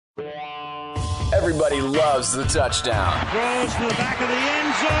Everybody loves the touchdown. Throws to the back of the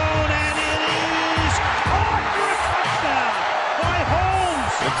end zone, and it is caught for a touchdown by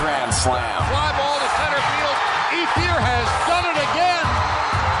Holmes. The grand slam. Fly ball to center field. Ethier has done it again.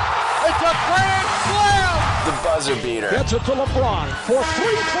 It's a grand slam. The buzzer beater. Gets it to LeBron for 3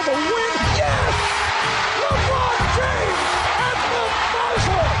 for the win. Yes! LeBron James at the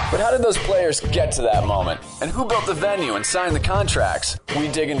buzzer! But how did those players get to that moment? And who built the venue and signed the contracts? We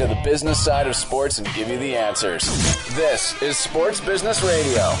dig into the business side of sports and give you the answers. This is Sports Business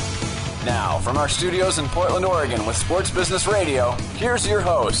Radio. Now, from our studios in Portland, Oregon with Sports Business Radio, here's your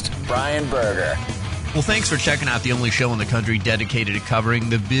host, Brian Berger. Well, thanks for checking out the only show in the country dedicated to covering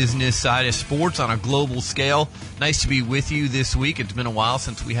the business side of sports on a global scale. Nice to be with you this week. It's been a while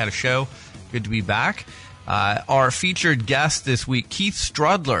since we had a show. Good to be back. Our featured guest this week, Keith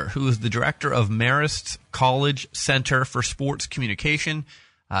Strudler, who is the director of Marist College Center for Sports Communication.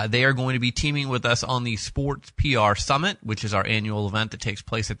 They are going to be teaming with us on the Sports PR Summit, which is our annual event that takes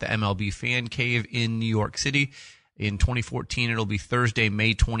place at the MLB Fan Cave in New York City. In 2014, it'll be Thursday,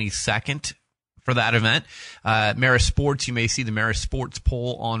 May 22nd. For that event. Marist Sports, you may see the Marist Sports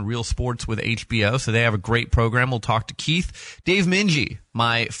poll on Real Sports with HBO, so they have a great program. We'll talk to Keith. Dave Minge,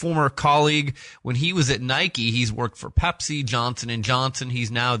 my former colleague, when he was at Nike, he's worked for Pepsi, Johnson & Johnson.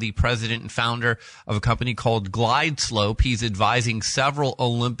 He's now the president and founder of a company called Glide Slope. He's advising several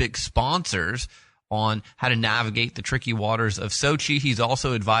Olympic sponsors on how to navigate the tricky waters of Sochi. He's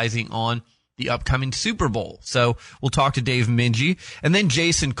also advising on the upcoming Super Bowl. So we'll talk to Dave Minge. And then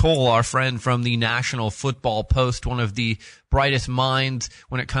Jason Cole, our friend from the National Football Post, one of the brightest minds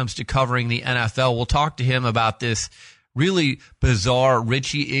when it comes to covering the NFL. We'll talk to him about this really bizarre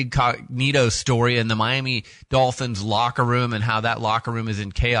Richie Incognito story in the Miami Dolphins locker room and how that locker room is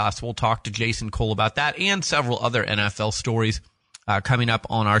in chaos. We'll talk to Jason Cole about that and several other NFL stories coming up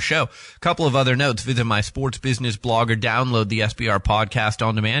on our show. A couple of other notes. Visit my sports business blog or download the SBR podcast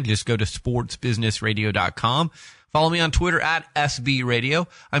on demand. Just go to sportsbusinessradio.com. Follow me on Twitter at SB Radio.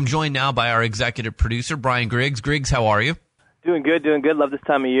 I'm joined now by our executive producer, Brian Griggs. Griggs, how are you? Doing good. Love this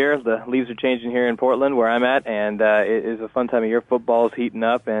time of year. The leaves are changing here in Portland, where I'm at, and it is a fun time of year. Football's heating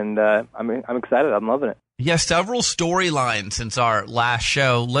up, and I'm excited. I'm loving it. Yeah, several storylines since our last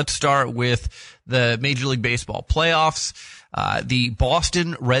show. Let's start with the Major League Baseball playoffs. The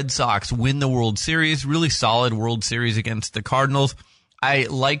Boston Red Sox win the World Series, really solid World Series against the Cardinals. I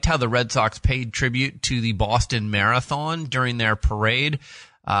liked how the Red Sox paid tribute to the Boston Marathon during their parade.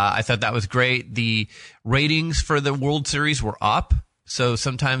 I thought that was great. The ratings for the World Series were up. So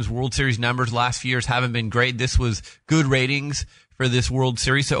sometimes World Series numbers last few years haven't been great. This was good ratings for this World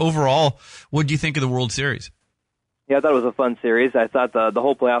Series. So overall, what do you think of the World Series? Yeah, I thought it was a fun series. I thought the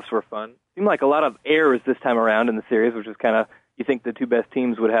whole playoffs were fun. Seemed like a lot of errors this time around in the series, which is kind of, you think the two best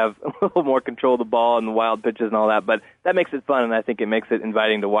teams would have a little more control of the ball and the wild pitches and all that, but that makes it fun, and I think it makes it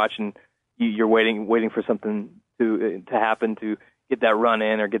inviting to watch, and you're waiting for something to happen to get that run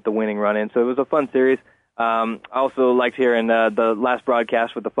in or get the winning run in. So it was a fun series. I also liked hearing the last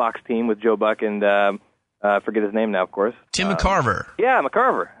broadcast with the Fox team with Joe Buck and I forget his name now, of course. Tim McCarver. Yeah,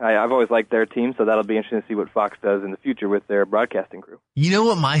 McCarver. I've always liked their team, so that'll be interesting to see what Fox does in the future with their broadcasting crew. You know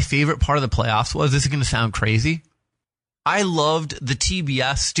what my favorite part of the playoffs was? This is going to sound crazy. I loved the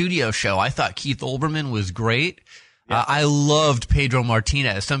TBS studio show. I thought Keith Olbermann was great. Yeah. I loved Pedro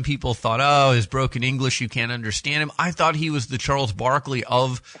Martinez. Some people thought, oh, his broken English, you can't understand him. I thought he was the Charles Barkley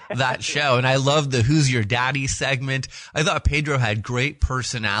of that show. And I loved the Who's Your Daddy segment. I thought Pedro had great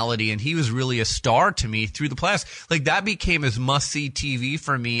personality, and he was really a star to me through the playoffs. Like, that became as must-see TV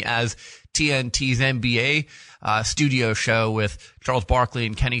for me as TNT's NBA studio show with Charles Barkley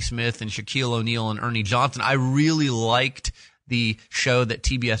and Kenny Smith and Shaquille O'Neal and Ernie Johnson. I really liked the show that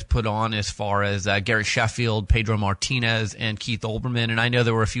TBS put on as far as Gary Sheffield, Pedro Martinez, and Keith Olbermann. And I know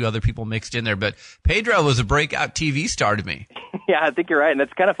there were a few other people mixed in there, but Pedro was a breakout TV star to me. Yeah, I think you're right. And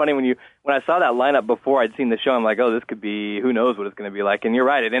it's kind of funny when I saw that lineup before I'd seen the show, I'm like, oh, this could be, who knows what it's going to be like. And you're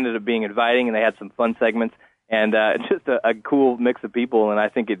right. It ended up being inviting, and they had some fun segments, and it's just a cool mix of people. And I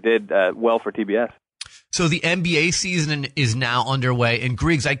think it did well for TBS. So the NBA season is now underway, and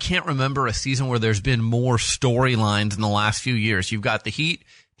Griggs, I can't remember a season where there's been more storylines in the last few years. You've got the Heat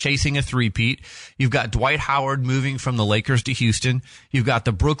chasing a three-peat. You've got Dwight Howard moving from the Lakers to Houston. You've got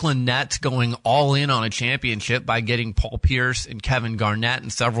the Brooklyn Nets going all in on a championship by getting Paul Pierce and Kevin Garnett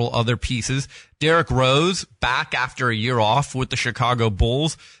and several other pieces. Derrick Rose back after a year off with the Chicago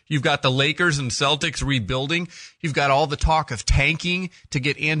Bulls. You've got the Lakers and Celtics rebuilding. You've got all the talk of tanking to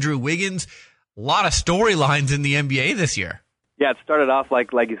get Andrew Wiggins. A lot of storylines in the NBA this year. Yeah, it started off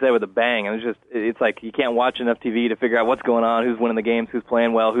like you said with a bang. It's like you can't watch enough TV to figure out what's going on, who's winning the games, who's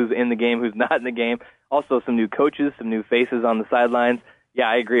playing well, who's in the game, who's not in the game. Also, some new coaches, some new faces on the sidelines. Yeah,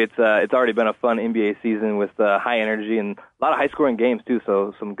 I agree. It's already been a fun NBA season with high energy and a lot of high-scoring games too.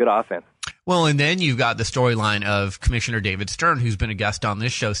 So some good offense. Well, and then you've got the storyline of Commissioner David Stern, who's been a guest on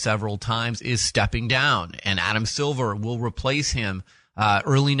this show several times, is stepping down, and Adam Silver will replace him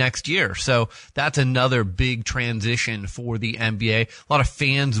early next year. So that's another big transition for the NBA. A lot of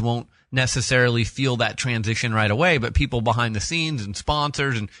fans won't necessarily feel that transition right away, but people behind the scenes and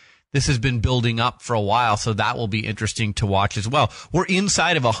sponsors, and this has been building up for a while, so that will be interesting to watch as well. We're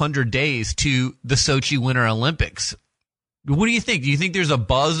inside of 100 days to the Sochi Winter Olympics. What do you think? Do you think there's a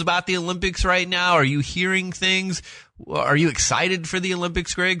buzz about the Olympics right now? Are you hearing things? Are you excited for the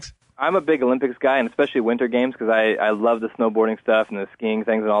Olympics, Griggs? I'm a big Olympics guy, and especially winter games, because I love the snowboarding stuff and the skiing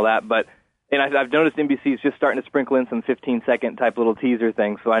things and all that. And I've noticed NBC is just starting to sprinkle in some 15-second type little teaser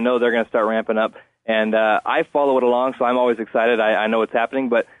things, so I know they're going to start ramping up. And I follow it along, so I'm always excited. I know what's happening,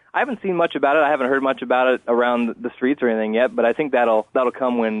 but I haven't seen much about it. I haven't heard much about it around the streets or anything yet, but I think that'll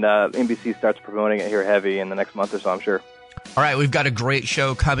come when NBC starts promoting it here heavy in the next month or so, I'm sure. All right, we've got a great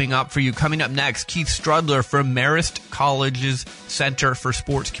show coming up for you. Coming up next, Keith Strudler from Marist College's Center for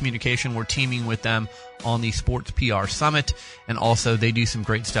Sports Communication. We're teaming with them on the Sports PR Summit, and also they do some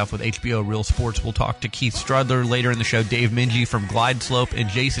great stuff with HBO Real Sports. We'll talk to Keith Strudler later in the show. Dave Minji from Glide Slope and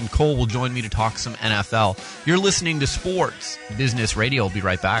Jason Cole will join me to talk some NFL. You're listening to Sports Business Radio. We'll be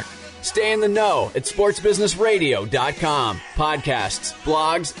right back. Stay in the know at sportsbusinessradio.com. Podcasts,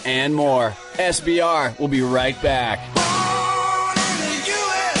 blogs, and more. SBR will be right back.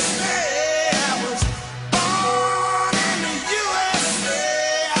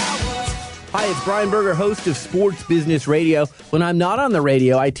 Hi, it's Brian Berger, host of Sports Business Radio. When I'm not on the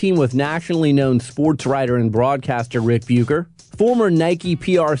radio, I team with nationally known sports writer and broadcaster Rick Bucher, former Nike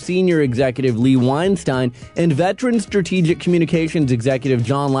PR senior executive Lee Weinstein, and veteran strategic communications executive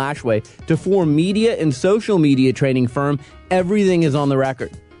John Lashway to form media and social media training firm Everything is on the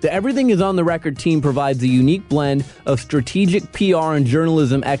Record. The Everything is on the Record team provides a unique blend of strategic PR and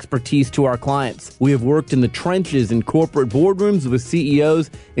journalism expertise to our clients. We have worked in the trenches in corporate boardrooms with CEOs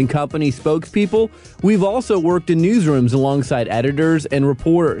and company spokespeople. We've also worked in newsrooms alongside editors and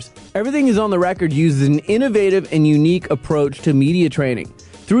reporters. Everything is on the Record uses an innovative and unique approach to media training.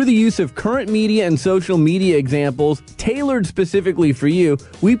 Through the use of current media and social media examples tailored specifically for you,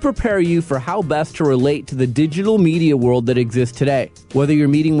 we prepare you for how best to relate to the digital media world that exists today. Whether you're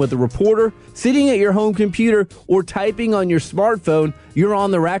meeting with a reporter, sitting at your home computer, or typing on your smartphone, you're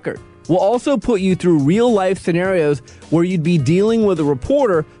on the record. We'll also put you through real-life scenarios where you'd be dealing with a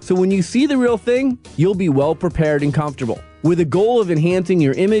reporter, so when you see the real thing, you'll be well prepared and comfortable. With a goal of enhancing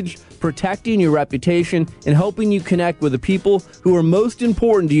your image, protecting your reputation, and helping you connect with the people who are most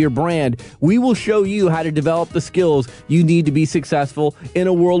important to your brand, we will show you how to develop the skills you need to be successful in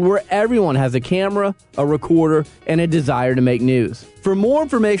a world where everyone has a camera, a recorder, and a desire to make news. For more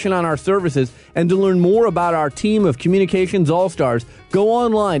information on our services and to learn more about our team of communications all-stars, go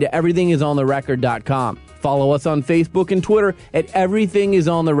online to everythingisontherecord.com. Follow us on Facebook and Twitter at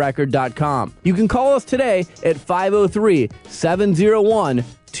everythingisontherecord.com. You can call us today at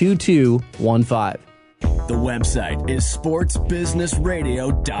 503-701-2215. The website is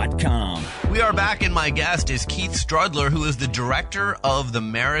sportsbusinessradio.com. We are back, and my guest is Keith Strudler, who is the director of the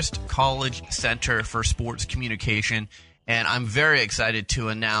Marist College Center for Sports Communication. And I'm very excited to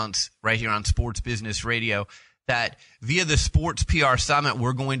announce right here on Sports Business Radio that via the Sports PR Summit,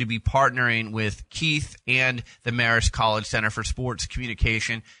 we're going to be partnering with Keith and the Marist College Center for Sports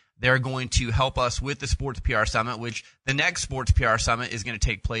Communication. They're going to help us with the Sports PR Summit, which the next Sports PR Summit is going to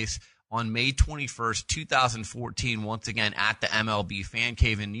take place on May 21st, 2014, once again at the MLB Fan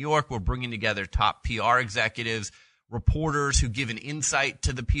Cave in New York. We're bringing together top PR executives, reporters who give an insight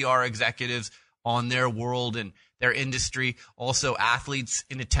to the PR executives on their world and their industry, also athletes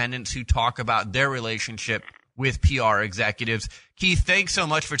in attendance who talk about their relationship with PR executives. Keith, thanks so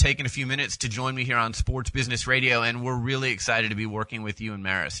much for taking a few minutes to join me here on Sports Business Radio, and we're really excited to be working with you and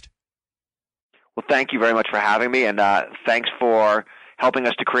Marist. Well, thank you very much for having me, and thanks for helping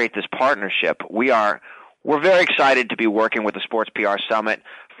us to create this partnership. We're very excited to be working with the Sports PR Summit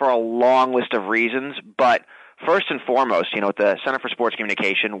for a long list of reasons, but first and foremost, at the Center for Sports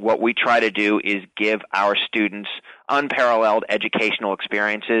Communication, what we try to do is give our students unparalleled educational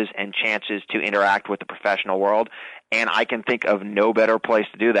experiences and chances to interact with the professional world, and I can think of no better place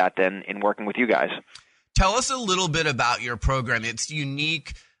to do that than in working with you guys. Tell us a little bit about your program. It's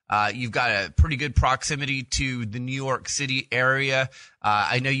unique You've got a pretty good proximity to the New York City area.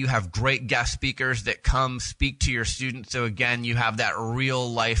 I know you have great guest speakers that come speak to your students. So again, you have that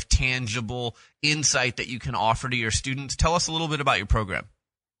real life, tangible insight that you can offer to your students. Tell us a little bit about your program.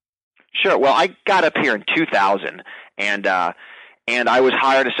 Sure. Well, I got up here in 2000, and I was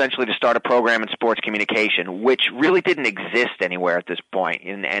hired essentially to start a program in sports communication, which really didn't exist anywhere at this point.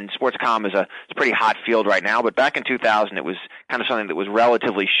 And sports comm is a pretty hot field right now, but back in 2000, it was kind of something that was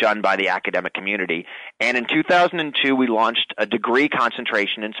relatively shunned by the academic community. And in 2002, we launched a degree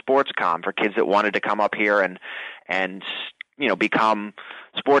concentration in sports comm for kids that wanted to come up here and become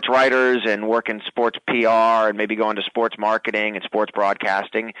sports writers and work in sports PR and maybe go into sports marketing and sports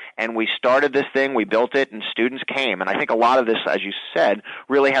broadcasting. And we started this thing, we built it, and students came. And I think a lot of this, as you said,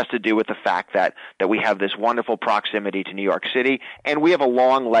 really has to do with the fact that we have this wonderful proximity to New York City, and we have a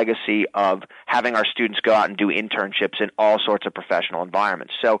long legacy of having our students go out and do internships in all sorts of professional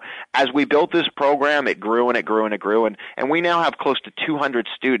environments. So as we built this program, it grew and it grew and it grew, and we now have close to 200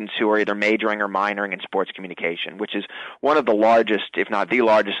 students who are either majoring or minoring in sports communication, which is one of the largest, if not the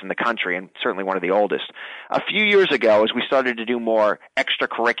largest in the country, and certainly one of the oldest. A few years ago, as we started to do more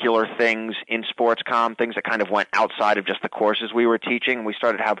extracurricular things in sports comm, things that kind of went outside of just the courses we were teaching, we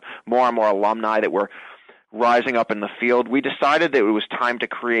started to have more and more alumni that were rising up in the field, we decided that it was time to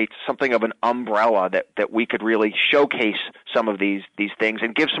create something of an umbrella that we could really showcase some of these things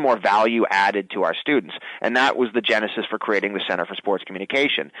and give some more value added to our students. And that was the genesis for creating the Center for Sports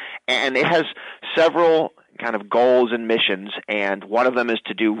Communication. And it has several kind of goals and missions, and one of them is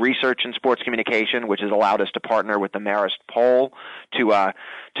to do research in sports communication, which has allowed us to partner with the Marist Poll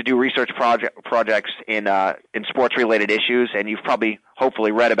to do research projects in sports-related issues. And you've probably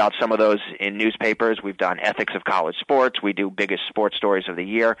hopefully read about some of those in newspapers. We've done ethics of college sports. We do biggest sports stories of the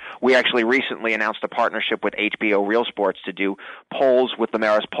year. We actually recently announced a partnership with HBO Real Sports to do polls with the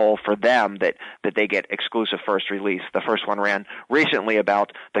Marist Poll for them that they get exclusive first release. The first one ran recently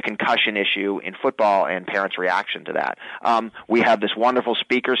about the concussion issue in football and parents' reaction to that. We have this wonderful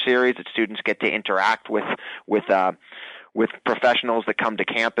speaker series that students get to interact with professionals that come to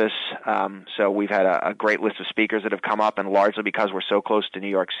campus. So we've had a great list of speakers that have come up, and largely because we're so close to New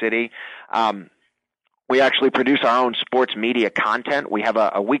York City. We actually produce our own sports media content. We have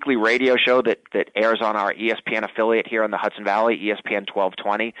a weekly radio show that airs on our ESPN affiliate here in the Hudson Valley, ESPN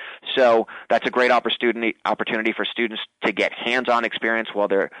 1220. So that's a great opportunity for students to get hands-on experience while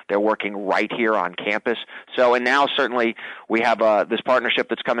they're working right here on campus. So, and now certainly we have this partnership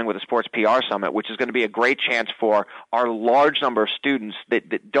that's coming with the Sports PR Summit, which is going to be a great chance for our large number of students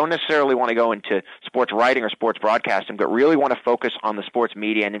that don't necessarily want to go into sports writing or sports broadcasting, but really want to focus on the sports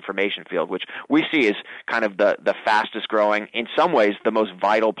media and information field, which we see as kind of the fastest growing, in some ways the most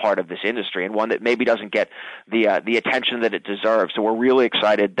vital part of this industry, and one that maybe doesn't get the attention that it deserves. So we're really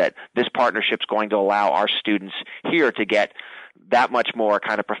excited that this partnership is going to allow our students here to get that much more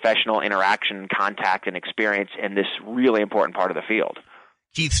kind of professional interaction, contact, and experience in this really important part of the field.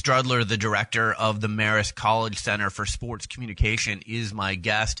 Keith Strudler, the director of the Marist College Center for Sports Communication, is my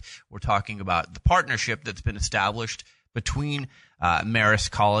guest. We're talking about the partnership that's been established between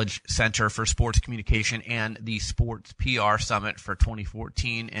Marist College Center for Sports Communication and the Sports PR Summit for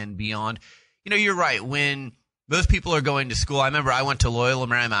 2014 and beyond. You know, you're right. When those people are going to school, I remember I went to Loyola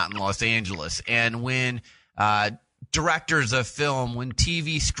Marymount in Los Angeles, and when directors of film, when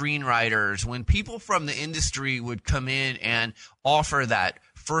TV screenwriters, when people from the industry would come in and offer that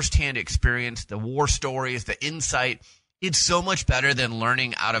firsthand experience, the war stories, the insight, it's so much better than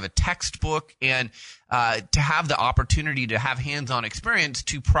learning out of a textbook, and to have the opportunity to have hands-on experience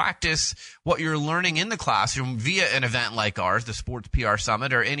to practice what you're learning in the classroom via an event like ours, the Sports PR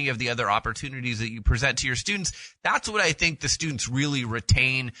Summit, or any of the other opportunities that you present to your students. That's what I think the students really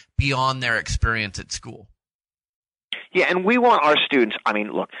retain beyond their experience at school. Yeah, and we want our students, I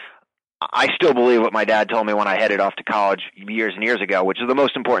mean, look, I still believe what my dad told me when I headed off to college years and years ago, which is the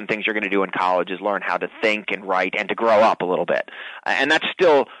most important things you're going to do in college is learn how to think and write and to grow up a little bit. And that's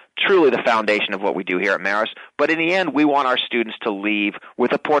still truly the foundation of what we do here at Marist. But in the end, we want our students to leave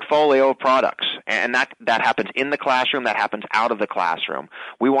with a portfolio of products. And that happens in the classroom, that happens out of the classroom.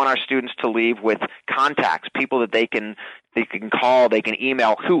 We want our students to leave with contacts, people that they can call, they can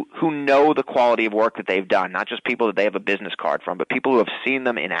email, who know the quality of work that they've done, not just people that they have a business card from, but people who have seen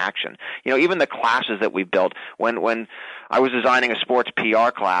them in action. You know, even the classes that we've built, when I was designing a sports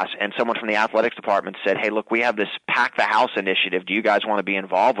PR class and someone from the athletics department said, hey, look, we have this Pack the House initiative. Do you guys want to be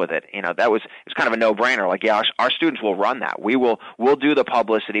involved with with it. It's kind of a no-brainer. Like, yeah, our students will run that. We'll do the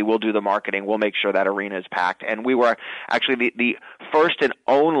publicity, we'll do the marketing, we'll make sure that arena is packed. And we were actually the first and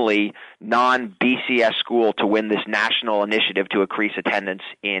only non-BCS school to win this national initiative to increase attendance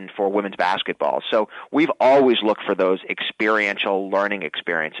for women's basketball. So we've always looked for those experiential learning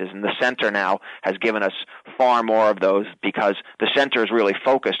experiences, and the center now has given us far more of those because the center is really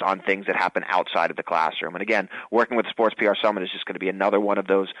focused on things that happen outside of the classroom. And again, working with the Sports PR Summit is just going to be another one of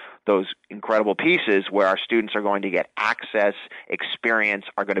those incredible pieces where our students are going to get access, experience,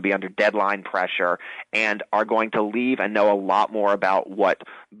 are going to be under deadline pressure, and are going to leave and know a lot more about what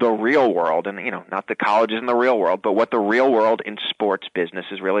the real world, and not the colleges in the real world, but what the real world in sports business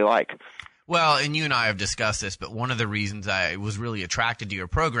is really like. Well, and you and I have discussed this, but one of the reasons I was really attracted to your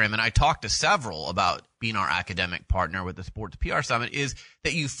program, and I talked to several about being our academic partner with the Sports PR Summit, is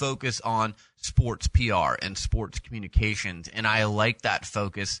that you focus on sports PR and sports communications. And I like that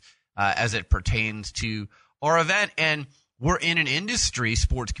focus as it pertains to our event. And we're in an industry,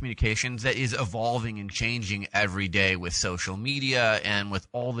 sports communications, that is evolving and changing every day with social media and with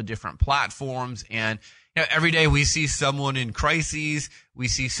all the different platforms. And every day we see someone in crises, we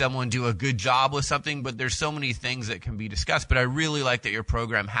see someone do a good job with something, but there's so many things that can be discussed. But I really like that your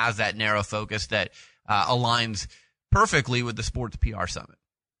program has that narrow focus that aligns perfectly with the Sports PR Summit.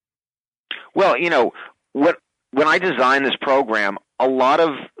 Well, when I designed this program, a lot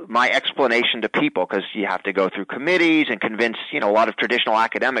of my explanation to people, because you have to go through committees and convince, a lot of traditional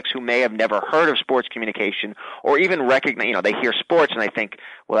academics who may have never heard of sports communication or even recognize, they hear sports and they think,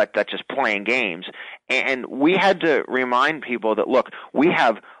 well, that's just playing games. And we had to remind people that, look, we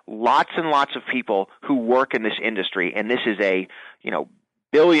have lots and lots of people who work in this industry, and this is a,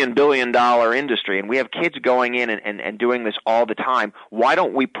 billion dollar industry, and we have kids going in and doing this all the time. Why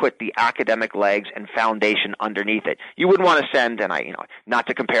don't we put the academic legs and foundation underneath it? You wouldn't want to send, and not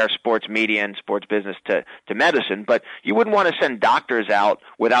to compare sports media and sports business to medicine, but you wouldn't want to send doctors out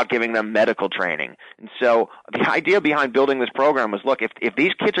without giving them medical training. And so the idea behind building this program was, look, if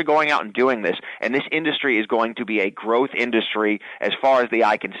these kids are going out and doing this, and this industry is going to be a growth industry as far as the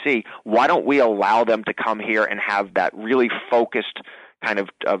eye can see, why don't we allow them to come here and have that really focused kind of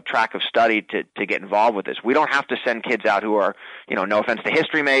track of study to get involved with this. We don't have to send kids out who are, no offense to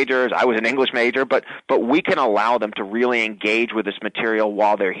history majors. I was an English major, but we can allow them to really engage with this material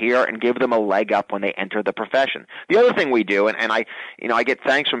while they're here and give them a leg up when they enter the profession. The other thing we do, and I get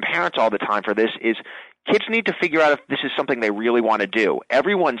thanks from parents all the time for this, is kids need to figure out if this is something they really want to do.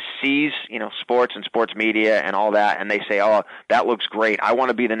 Everyone sees, sports and sports media and all that, and they say, "Oh, that looks great. I want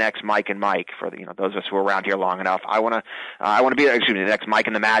to be the next Mike and Mike." For those of us who are around here long enough, I want to be the next Mike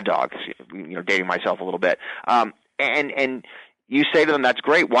and the Mad Dog. Dating myself a little bit. And you say to them, that's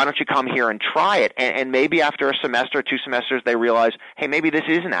great. Why don't you come here and try it? And maybe after a semester or 2 semesters, they realize, hey, maybe this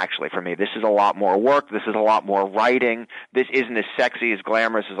isn't actually for me. This is a lot more work. This is a lot more writing. This isn't as sexy, as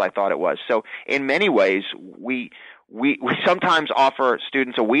glamorous as I thought it was. So in many ways, we sometimes offer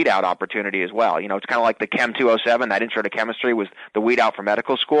students a weed out opportunity as well. It's kind of like the Chem 207, that intro to chemistry was the weed out for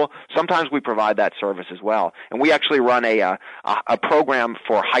medical school. Sometimes we provide that service as well. And we actually run a program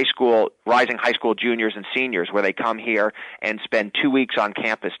for rising high school juniors and seniors where they come here and spend 2 weeks on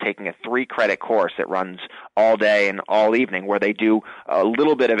campus taking a 3-credit course that runs all day and all evening, where they do a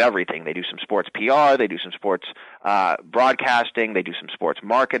little bit of everything. They do some sports PR, they do some sports broadcasting, they do some sports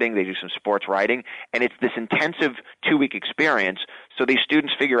marketing, they do some sports writing, and it's this intensive 2-week experience. So these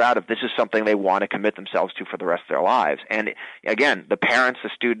students figure out if this is something they want to commit themselves to for the rest of their lives. And again, the parents, the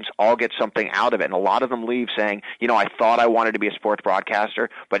students all get something out of it. And a lot of them leave saying, I thought I wanted to be a sports broadcaster,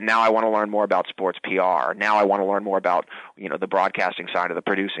 but now I want to learn more about sports PR. Now I want to learn more about, the broadcasting side or the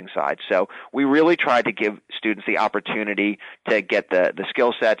producing side. So we really try to give students the opportunity to get the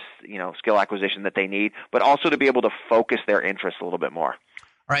skill sets, skill acquisition that they need, but also to be able to focus their interests a little bit more.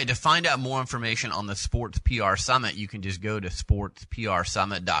 All right, to find out more information on the Sports PR Summit, you can just go to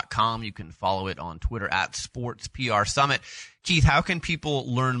sportsprsummit.com. You can follow it on Twitter at Sports PR Summit. Keith, how can people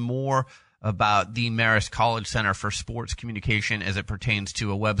learn more about the Marist College Center for Sports Communication as it pertains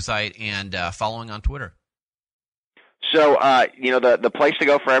to a website and following on Twitter? So, the place to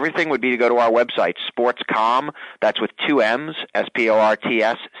go for everything would be to go to our website, SportsComm. That's with 2 M's,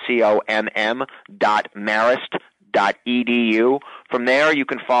 SportsComm.marist.edu From there, you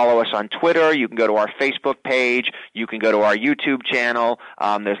can follow us on Twitter. You can go to our Facebook page. You can go to our YouTube channel.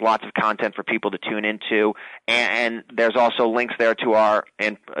 There's lots of content for people to tune into, and there's also links there to our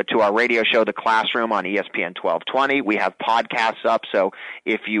radio show, The Classroom, on ESPN 1220. We have podcasts up, so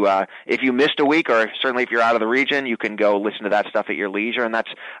if you missed a week, or certainly if you're out of the region, you can go listen to that stuff at your leisure. And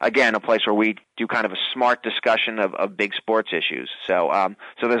that's, again, a place where we do kind of a smart discussion of big sports issues. So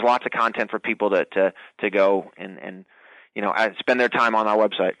there's lots of content for people to go and spend their time on our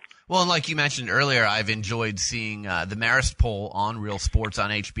website. Well, and like you mentioned earlier, I've enjoyed seeing the Marist poll on Real Sports on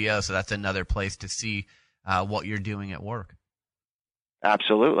HBO, so that's another place to see what you're doing at work.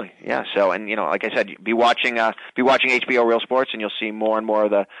 Absolutely, yeah. So, and like I said, be watching HBO Real Sports, and you'll see more and more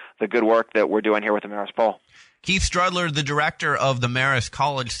of the good work that we're doing here with the Marist poll. Keith Strudler, the director of the Marist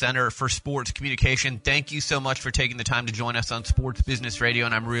College Center for Sports Communication, thank you so much for taking the time to join us on Sports Business Radio,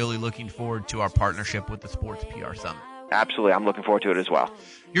 and I'm really looking forward to our partnership with the Sports PR Summit. Absolutely. I'm looking forward to it as well.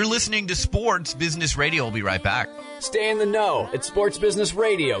 You're listening to Sports Business Radio. We'll be right back. Stay in the know at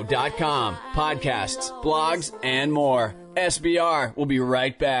sportsbusinessradio.com. Podcasts, blogs, and more. SBR will be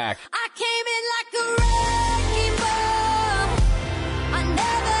right back. I came in like a wrecking ball. I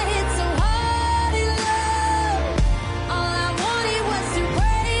never hit so hard in love. All I wanted was to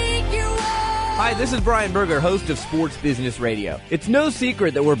break you off. Hi, this is Brian Berger, host of Sports Business Radio. It's no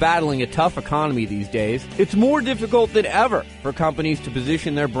secret that we're battling a tough economy these days. It's more difficult than ever for companies to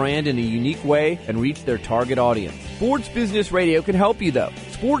position their brand in a unique way and reach their target audience. Sports Business Radio can help you, though.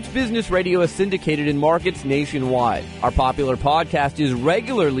 Sports Business Radio is syndicated in markets nationwide. Our popular podcast is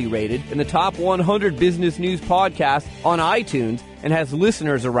regularly rated in the top 100 business news podcasts on iTunes and has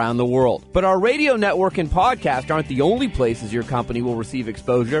listeners around the world. But our radio network and podcast aren't the only places your company will receive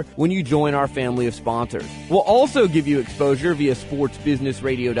exposure when you join our family of sponsors. We'll also give you exposure via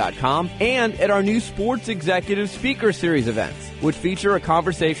sportsbusinessradio.com and at our new Sports Executive Speaker Series events, which feature a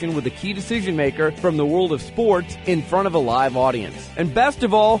conversation with a key decision maker from the world of sports in front of a live audience. And best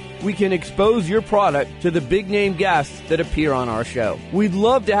of all, we can expose your product to the big name guests that appear on our show. We'd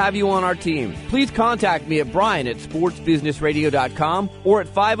love to have you on our team. Please contact me at Brian at sportsbusinessradio.com or at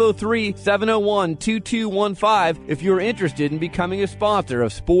 503-701-2215 if you're interested in becoming a sponsor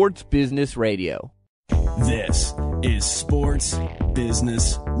of Sports Business Radio. This is Sports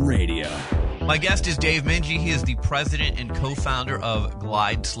Business Radio. My guest is Dave Minge. He is the president and co-founder of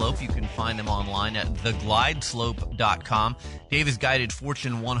Glide Slope. You can find them online at theglideslope.com. Dave has guided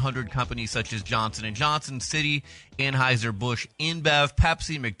Fortune 100 companies such as Johnson & Johnson, Citi, Anheuser-Busch, InBev,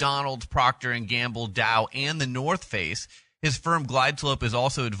 Pepsi, McDonald's, Procter & Gamble, Dow, and the North Face. His firm Glide Slope is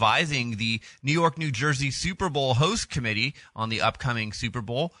also advising the New York, New Jersey Super Bowl host committee on the upcoming Super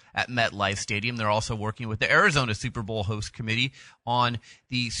Bowl at MetLife Stadium. They're also working with the Arizona Super Bowl host committee on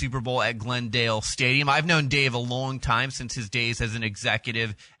the Super Bowl at Glendale Stadium. I've known Dave a long time, since his days as an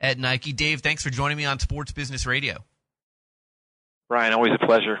executive at Nike. Dave, thanks for joining me on Sports Business Radio. Brian, always a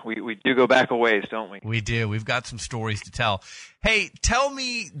pleasure. We do go back a ways, don't we? We do. We've got some stories to tell. Hey, tell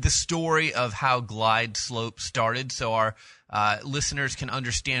me the story of how Glide Slope started so our listeners can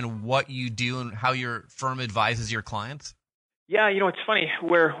understand what you do and how your firm advises your clients. Yeah, it's funny.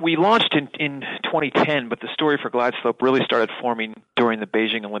 Where we launched in 2010, but the story for Glide Slope really started forming during the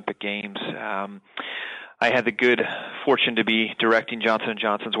Beijing Olympic Games. I had the good fortune to be directing Johnson &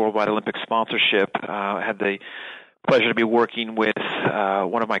 Johnson's worldwide Olympic sponsorship. I had the pleasure to be working with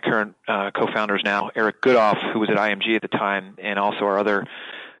one of my current co-founders now, Eric Goodoff, who was at IMG at the time, and also our other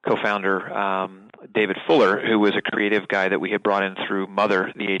co-founder, David Fuller, who was a creative guy that we had brought in through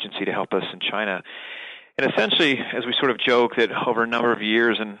Mother, the agency, to help us in China. And essentially, as we sort of joke that over a number of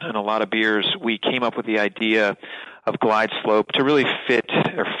years and a lot of beers, we came up with the idea of Glide Slope to really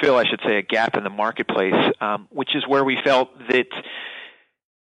fill, I should say, a gap in the marketplace, which is where we felt that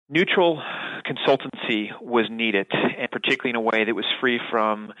neutral consultancy was needed, and particularly in a way that was free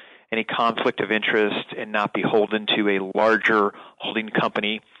from any conflict of interest and not beholden to a larger holding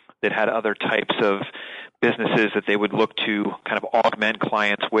company that had other types of businesses that they would look to kind of augment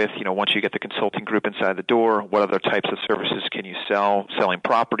clients with. Once you get the consulting group inside the door, what other types of services can you sell? Selling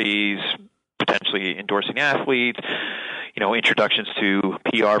properties, potentially endorsing athletes, introductions to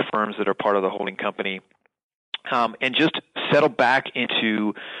PR firms that are part of the holding company. And just settle back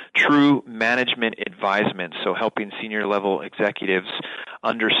into true management advisement, so helping senior level executives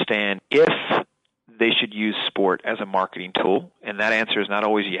understand if they should use sport as a marketing tool, and that answer is not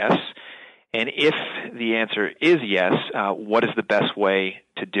always yes. And if the answer is yes, what is the best way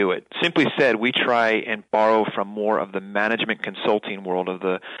to do it? Simply said, we try and borrow from more of the management consulting world of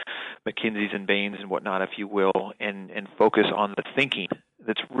the McKinseys and Bains and whatnot, if you will, and focus on the thinking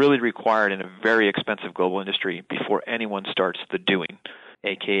that's really required in a very expensive global industry before anyone starts the doing,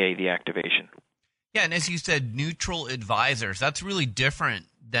 aka the activation. Yeah, and as you said, neutral advisors, that's really different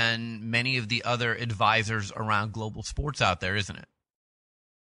than many of the other advisors around global sports out there, isn't it?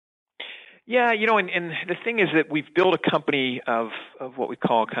 Yeah, and the thing is that we've built a company of what we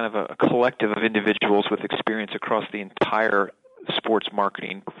call kind of a collective of individuals with experience across the entire sports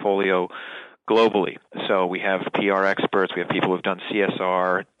marketing portfolio globally. So we have PR experts, we have people who've done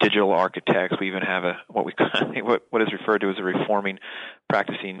CSR, digital architects, we even have what is referred to as a reforming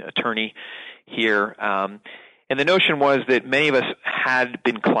practicing attorney here. And the notion was that many of us had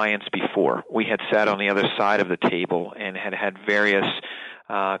been clients before. We had sat on the other side of the table and had various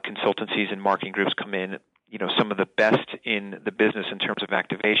consultancies and marketing groups come in, some of the best in the business in terms of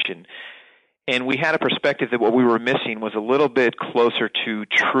activation. And we had a perspective that what we were missing was a little bit closer to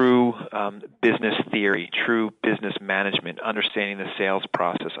true business theory, true business management, understanding the sales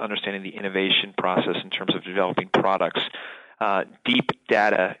process, understanding the innovation process in terms of developing products, deep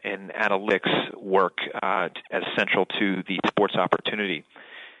data and analytics work as central to the sports opportunity.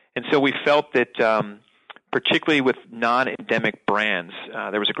 And so we felt that particularly with non-endemic brands,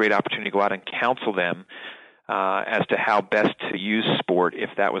 there was a great opportunity to go out and counsel them as to how best to use sport if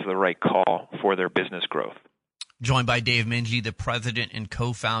that was the right call for their business growth. Joined by Dave Minge, the president and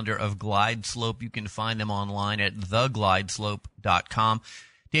co-founder of GlideSlope. You can find him online at theglideslope.com.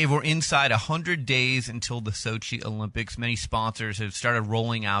 Dave, we're inside 100 days until the Sochi Olympics. Many sponsors have started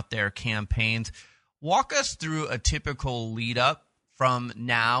rolling out their campaigns. Walk us through a typical lead-up from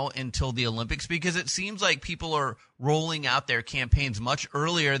now until the Olympics, because it seems like people are rolling out their campaigns much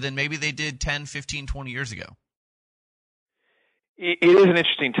earlier than maybe they did 10, 15, 20 years ago. It is an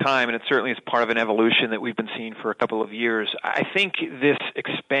interesting time, and it certainly is part of an evolution that we've been seeing for a couple of years. I think this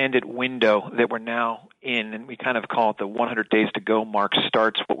expanded window that we're now in, and we kind of call it the 100 days to go mark,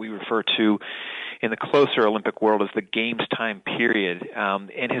 starts what we refer to in the closer Olympic world as the games time period.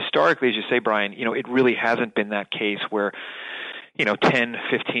 And historically, as you say, Brian, it really hasn't been that case where 10,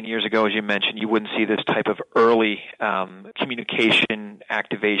 15 years ago, as you mentioned, you wouldn't see this type of early communication,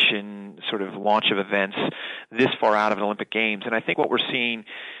 activation, sort of launch of events this far out of an Olympic Games. And I think what we're seeing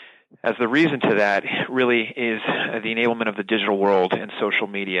as the reason to that really is the enablement of the digital world and social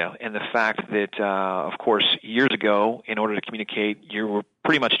media, and the fact that, of course, years ago, in order to communicate, you were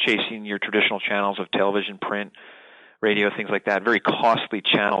pretty much chasing your traditional channels of television, print, radio, things like that, very costly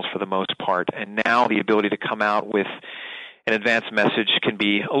channels for the most part. And now the ability to come out with an advanced message can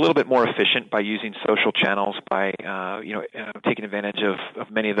be a little bit more efficient by using social channels, by taking advantage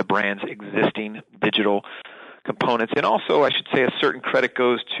of many of the brand's existing digital components. And also, I should say, a certain credit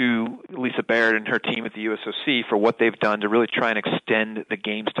goes to Lisa Baird and her team at the USOC for what they've done to really try and extend the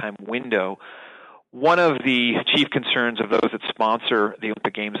games time window. One of the chief concerns of those that sponsor the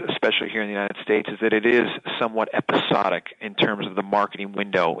Olympic Games, especially here in the United States, is that it is somewhat episodic in terms of the marketing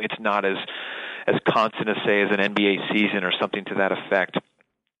window. It's not as constant as, say, as an NBA season or something to that effect.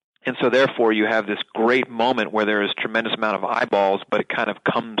 And so therefore you have this great moment where there is a tremendous amount of eyeballs, but it kind of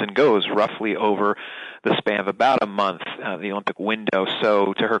comes and goes roughly over the span of about a month, the Olympic window.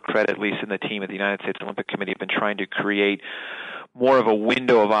 So to her credit, Lisa and the team at the United States Olympic Committee have been trying to create more of a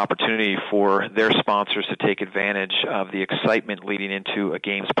window of opportunity for their sponsors to take advantage of the excitement leading into a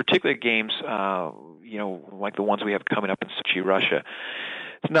games, particularly games, like the ones we have coming up in Sochi, Russia.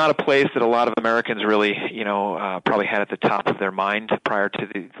 It's not a place that a lot of Americans really, probably had at the top of their mind prior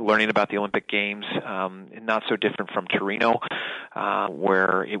to learning about the Olympic Games. Not so different from Torino,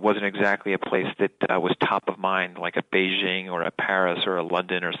 where it wasn't exactly a place that was top of mind, like a Beijing or a Paris or a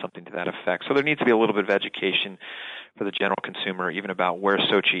London or something to that effect. So there needs to be a little bit of education for the general consumer, even about where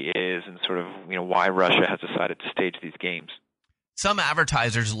Sochi is and sort of, why Russia has decided to stage these games. Some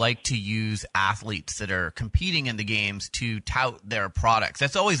advertisers like to use athletes that are competing in the games to tout their products.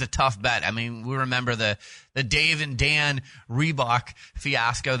 That's always a tough bet. I mean, we remember the Dave and Dan Reebok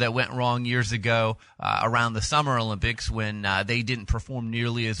fiasco that went wrong years ago around the Summer Olympics when they didn't perform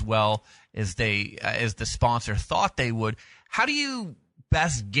nearly as well as the sponsor thought they would. How do you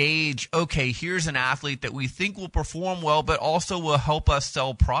best gauge, okay, here's an athlete that we think will perform well, but also will help us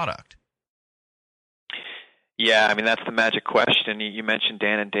sell product? Yeah, I mean, that's the magic question. You mentioned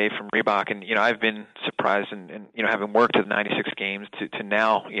Dan and Dave from Reebok, and, I've been surprised and having worked at the 96 games to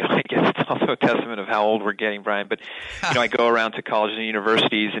now, I guess it's also a testament of how old we're getting, Brian, but, I go around to colleges and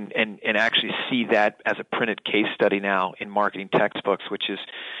universities and actually see that as a printed case study now in marketing textbooks, which is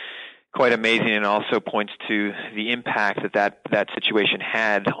quite amazing, and also points to the impact that situation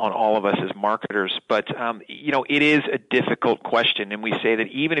had on all of us as marketers. But, it is a difficult question, and we say that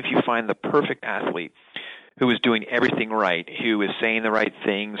even if you find the perfect athlete who is doing everything right, who is saying the right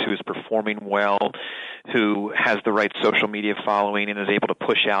things, who is performing well, who has the right social media following and is able to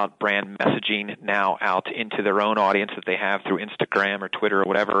push out brand messaging now out into their own audience that they have through Instagram or Twitter or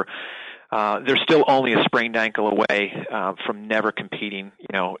whatever, they're still only a sprained ankle away from never competing,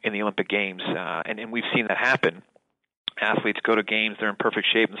 in the Olympic Games. And we've seen that happen. Athletes go to games, they're in perfect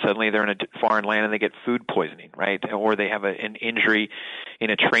shape, and suddenly they're in a foreign land and they get food poisoning, right? Or they have an injury in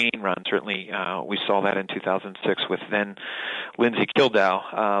a training run. Certainly, we saw that in 2006 with then Lindsay Kildow.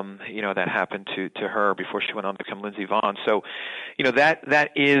 That happened to her before she went on to become Lindsey Vonn. So, that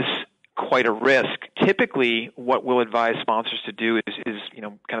is quite a risk. Typically, what we'll advise sponsors to do is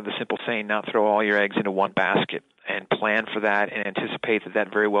kind of the simple saying, not throw all your eggs into one basket, and plan for that and anticipate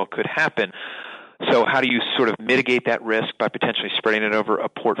that very well could happen. So how do you sort of mitigate that risk by potentially spreading it over a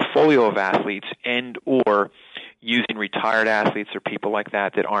portfolio of athletes and or using retired athletes or people like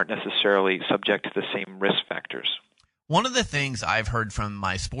that aren't necessarily subject to the same risk factors? One of the things I've heard from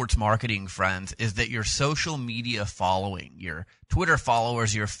my sports marketing friends is that your social media following, your Twitter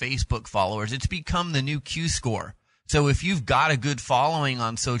followers, your Facebook followers, it's become the new Q-score. So if you've got a good following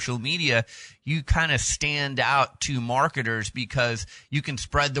on social media, you kind of stand out to marketers because you can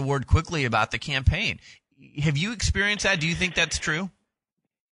spread the word quickly about the campaign. Have you experienced that? Do you think that's true?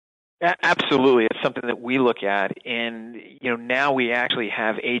 Absolutely. It's something that we look at. And, now we actually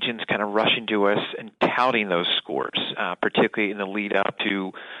have agents kind of rushing to us and touting those scores, particularly in the lead up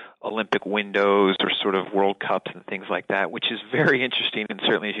to Olympic windows or sort of World Cups and things like that, which is very interesting and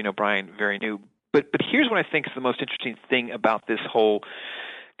certainly, as you know, Brian, very new. But here's what I think is the most interesting thing about this whole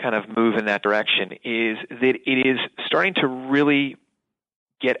kind of move in that direction is that it is starting to really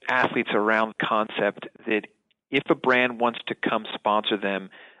get athletes around the concept that if a brand wants to come sponsor them,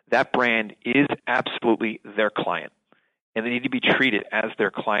 that brand is absolutely their client, and they need to be treated as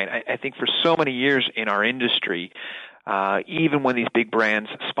their client. I think for so many years in our industry, even when these big brands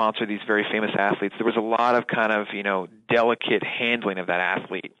sponsor these very famous athletes, there was a lot of kind of, delicate handling of that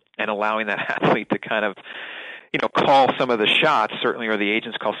athlete and allowing that athlete to kind of, call some of the shots, certainly, or the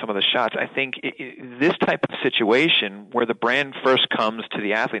agents call some of the shots. I think this type of situation where the brand first comes to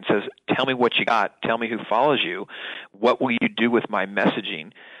the athlete and says, tell me what you got, tell me who follows you, what will you do with my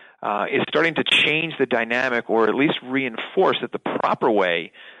messaging, is starting to change the dynamic or at least reinforce that the proper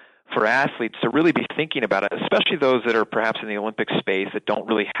way for athletes to really be thinking about it, especially those that are perhaps in the Olympic space that don't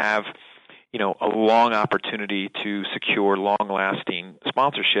really have a long opportunity to secure long-lasting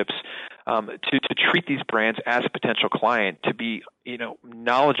sponsorships, to treat these brands as a potential client, to be,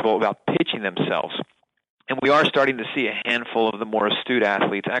 knowledgeable about pitching themselves. And we are starting to see a handful of the more astute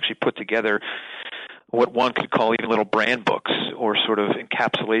athletes actually put together what one could call even little brand books or sort of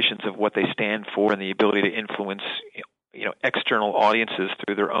encapsulations of what they stand for and the ability to influence, external audiences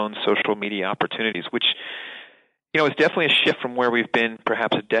through their own social media opportunities, which it's definitely a shift from where we've been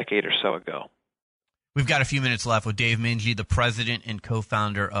perhaps a decade or so ago. We've got a few minutes left with Dave Minge, the president and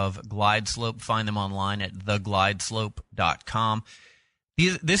co-founder of GlideSlope. Find them online at theglideslope.com.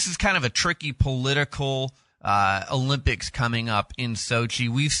 This is kind of a tricky political Olympics coming up in Sochi.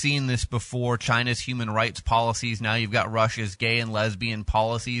 We've seen this before, China's human rights policies. Now you've got Russia's gay and lesbian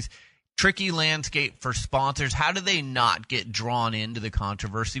policies. Tricky landscape for sponsors. How do they not get drawn into the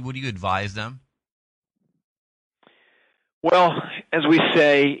controversy? What do you advise them? Well, as we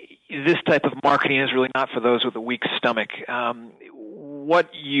say, this type of marketing is really not for those with a weak stomach.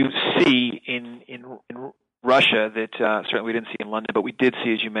 What you see in Russia that certainly we didn't see in London, but we did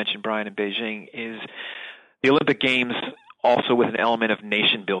see, as you mentioned, Brian, in Beijing, is the Olympic Games also with an element of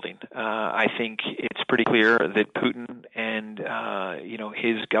nation building. I think it's pretty clear that Putin and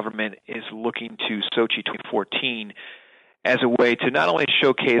his government is looking to Sochi 2014 as a way to not only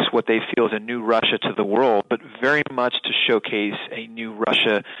showcase what they feel is a new Russia to the world, but very much to showcase a new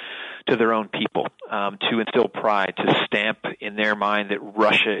Russia to their own people, to instill pride, to stamp in their mind that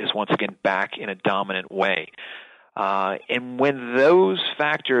Russia is once again back in a dominant way. And when those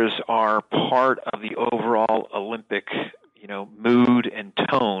factors are part of the overall Olympic, mood and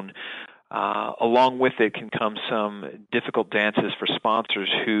tone, along with it can come some difficult dances for sponsors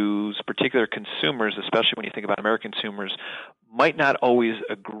whose particular consumers, especially when you think about American consumers, might not always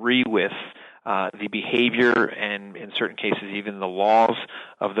agree with the behavior and, in certain cases, even the laws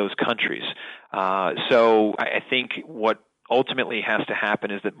of those countries. So I think what ultimately has to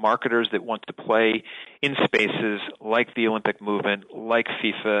happen is that marketers that want to play in spaces like the Olympic movement, like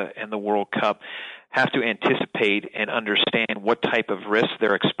FIFA and the World Cup, have to anticipate and understand what type of risk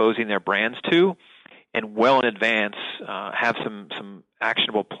they're exposing their brands to, and well in advance have some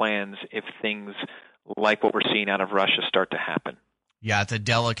actionable plans if things like what we're seeing out of Russia start to happen. Yeah, it's a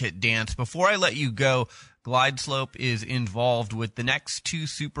delicate dance. Before I let you go, Glide Slope is involved with the next 2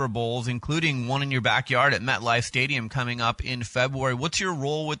 Super Bowls, including one in your backyard at MetLife Stadium coming up in February. What's your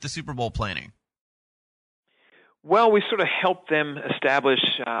role with the Super Bowl planning? Well, we sort of help them establish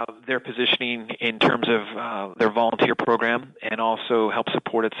their positioning in terms of their volunteer program, and also help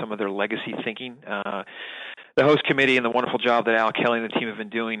support at some of their legacy thinking. The host committee and the wonderful job that Al Kelly and the team have been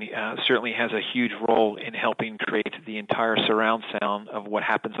doing certainly has a huge role in helping create the entire surround sound of what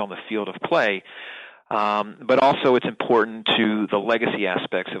happens on the field of play. But also it's important to the legacy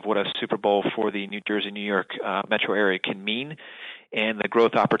aspects of what a Super Bowl for the New Jersey, New York metro area can mean, and the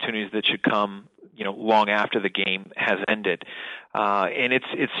growth opportunities that should come, long after the game has ended. And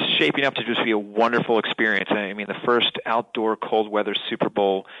it's shaping up to just be a wonderful experience. I mean, the first outdoor cold weather Super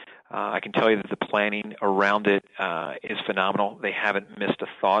Bowl, I can tell you that the planning around it is phenomenal. They haven't missed a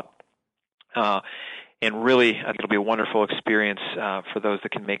thought. And really, I think it'll be a wonderful experience for those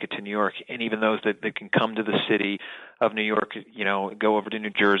that can make it to New York, and even those that can come to the city of New York, go over to New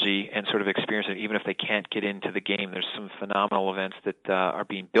Jersey and sort of experience it, even if they can't get into the game. There's some phenomenal events that are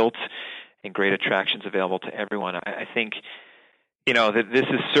being built and great attractions available to everyone. I think, that this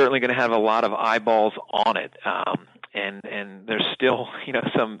is certainly going to have a lot of eyeballs on it. And there's still,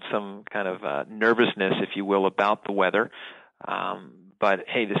 some kind of nervousness, if you will, about the weather. But,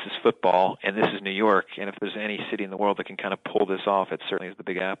 hey, this is football, and this is New York, and if there's any city in the world that can kind of pull this off, it certainly is the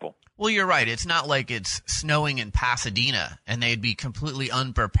Big Apple. Well, you're right. It's not like it's snowing in Pasadena, and they'd be completely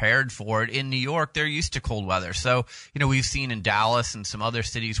unprepared for it. In New York, they're used to cold weather. So, we've seen in Dallas and some other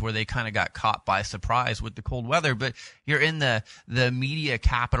cities where they kind of got caught by surprise with the cold weather, but you're in the media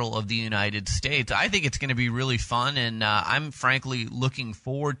capital of the United States. I think it's going to be really fun, and I'm frankly looking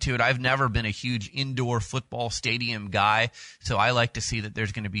forward to it. I've never been a huge indoor football stadium guy, so I like to see that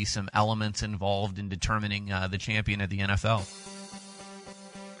there's going to be some elements involved in determining the champion of the NFL.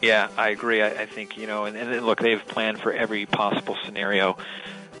 Yeah, I agree. I think, and look, they've planned for every possible scenario,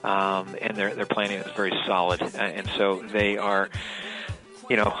 and their planning is very solid. And so they are,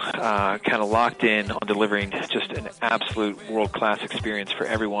 kind of locked in on delivering just an absolute world-class experience for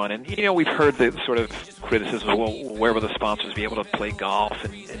everyone. And, we've heard the sort of criticism of, well, where will the sponsors be able to play golf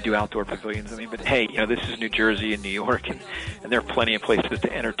and do outdoor pavilions? I mean, but hey, this is New Jersey and New York, and there are plenty of places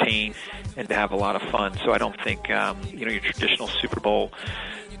to entertain and to have a lot of fun. So I don't think, your traditional Super Bowl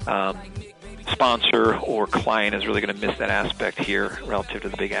sponsor or client is really going to miss that aspect here relative to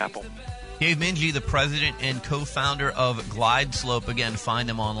the Big Apple. Dave Minge, the president and co-founder of Glide Slope. Again, find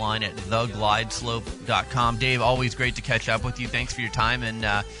them online at theglideslope.com. Dave, always great to catch up with you. Thanks for your time, and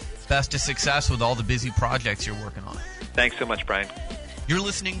best of success with all the busy projects you're working on. Thanks so much, Brian. You're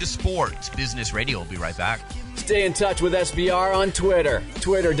listening to Sports Business Radio. We'll be right back. Stay in touch with SBR on Twitter,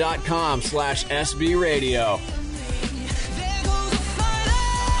 twitter.com/SB Radio.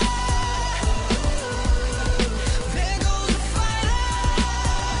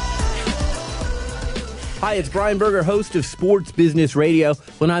 Hi, it's Brian Berger, host of Sports Business Radio.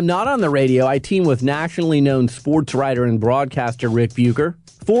 When I'm not on the radio, I team with nationally known sports writer and broadcaster Rick Bucher,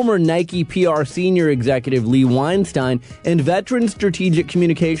 former Nike PR senior executive Lee Weinstein, and veteran strategic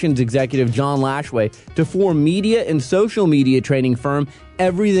communications executive John Lashway to form media and social media training firm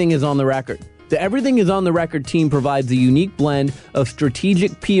Everything is on the Record. The Everything is on the Record team provides a unique blend of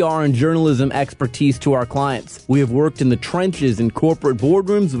strategic PR and journalism expertise to our clients. We have worked in the trenches in corporate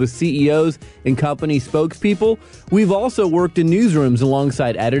boardrooms with CEOs and company spokespeople. We've also worked in newsrooms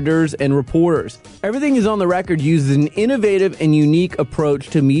alongside editors and reporters. Everything is on the Record uses an innovative and unique approach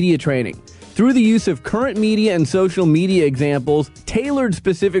to media training. Through the use of current media and social media examples tailored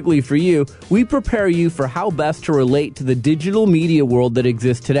specifically for you, we prepare you for how best to relate to the digital media world that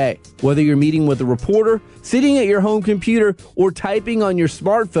exists today. Whether you're meeting with a reporter, sitting at your home computer, or typing on your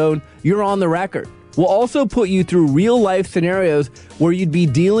smartphone, you're on the record. We'll also put you through real-life scenarios where you'd be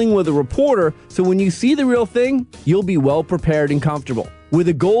dealing with a reporter, so when you see the real thing, you'll be well prepared and comfortable. With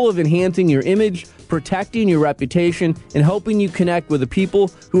a goal of enhancing your image, protecting your reputation, and helping you connect with the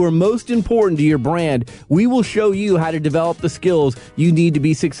people who are most important to your brand, we will show you how to develop the skills you need to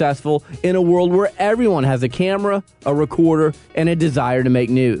be successful in a world where everyone has a camera, a recorder, and a desire to make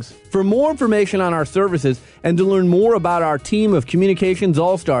news. For more information on our services and to learn more about our team of communications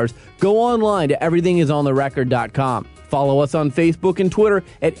all-stars, go online to everythingisontherecord.com. Follow us on Facebook and Twitter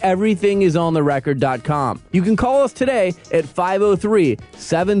at everythingisontherecord.com. You can call us today at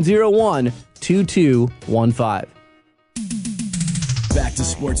 503-701-2215. Back to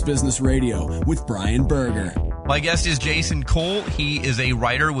Sports Business Radio with Brian Berger. My guest is Jason Cole. He is a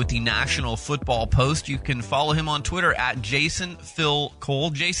writer with the National Football Post. You can follow him on Twitter at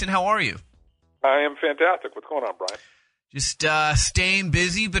JasonPhilCole. Jason, how are you? I am fantastic. What's going on, Brian? Just staying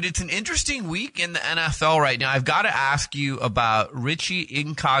busy, but it's an interesting week in the NFL right now. I've got to ask you about Richie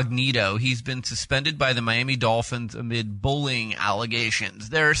Incognito. He's been suspended by the Miami Dolphins amid bullying allegations.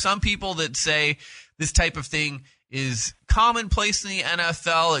 There are some people that say this type of thing is commonplace in the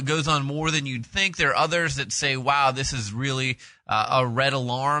NFL. It goes on more than you'd think. There are others that say, wow, this is really a red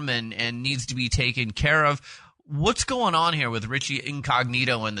alarm and needs to be taken care of. What's going on here with Richie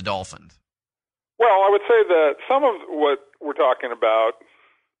Incognito and the Dolphins? Well, I would say that some of what we're talking about,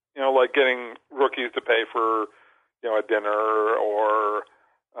 like getting rookies to pay for, a dinner or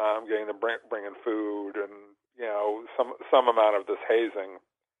getting them bring in food and, some amount of this hazing,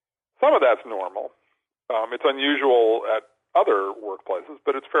 some of that's normal. It's unusual at other workplaces,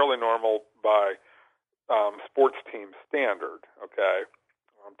 but it's fairly normal by sports team standard, okay,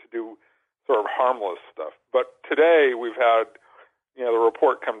 to do sort of harmless stuff. But today we've had, the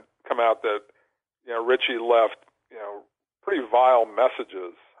report come out that, Richie left, pretty vile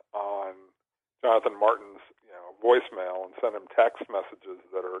messages on Jonathan Martin's, voicemail and sent him text messages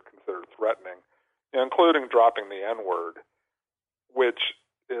that are considered threatening, including dropping the N-word, which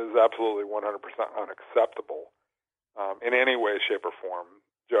is absolutely 100% unacceptable in any way, shape, or form.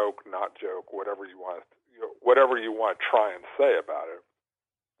 Joke, not joke, whatever you want to try and say about it.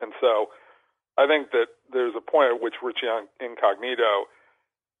 And so I think that there's a point at which Richie Incognito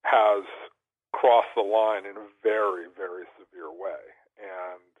has crossed the line in a very, very severe way.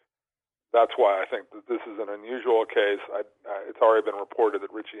 And that's why I think that this is an unusual case. It's already been reported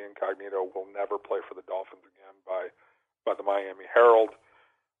that Richie Incognito will never play for the Dolphins again by the Miami Herald.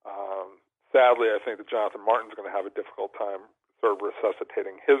 Sadly, I think that Jonathan Martin's going to have a difficult time sort of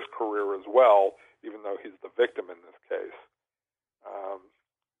resuscitating his career as well, even though he's the victim in this case.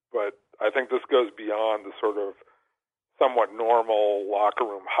 But I think this goes beyond the sort of somewhat normal locker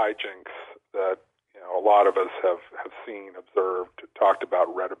room hijinks that a lot of us have seen, observed, talked about,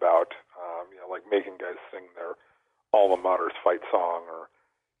 read about, like making guys sing their alma mater's fight song or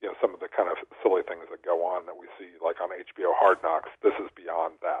some of the kind of silly things that go on that we see like on HBO Hard Knocks. This is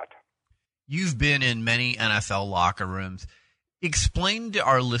beyond that. You've been in many NFL locker rooms. Explain to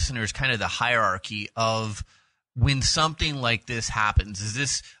our listeners kind of the hierarchy of when something like this happens. Is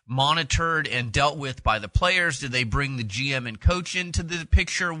this monitored and dealt with by the players? Do they bring the GM and coach into the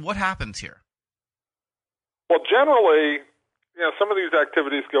picture? What happens here? Well, generally, some of these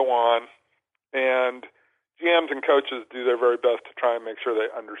activities go on, and GMs and coaches do their very best to try and make sure they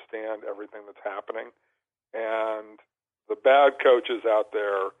understand everything that's happening. And the bad coaches out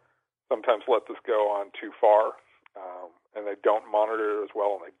there sometimes let this go on too far, and they don't monitor it as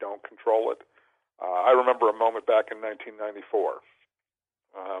well, and they don't control it. I remember a moment back in 1994.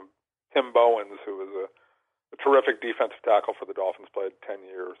 Tim Bowens, who was a terrific defensive tackle for the Dolphins, played 10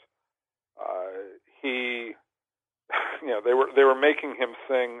 years. They were making him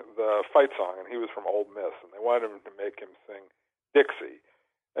sing the fight song, and he was from Ole Miss, and they wanted him to make him sing Dixie.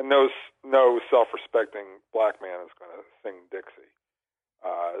 And no self-respecting black man is going to sing Dixie.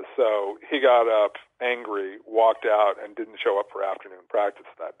 So he got up angry, walked out, and didn't show up for afternoon practice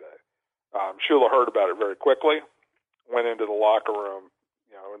that day. Shula heard about it very quickly, went into the locker room,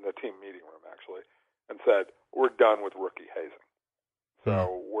 in the team meeting room actually, and said, "We're done with rookie hazing.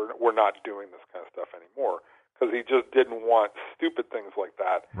 So we're not doing this kind of stuff anymore," because he just didn't want stupid things like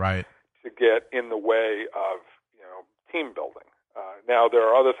that to get in the way of team building. Now there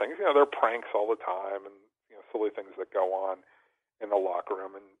are other things. There are pranks all the time and silly things that go on in the locker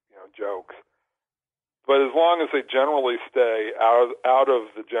room and jokes. But as long as they generally stay out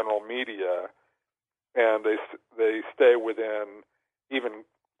of the general media and they stay within even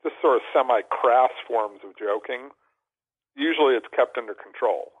just sort of semi-crass forms of joking, usually it's kept under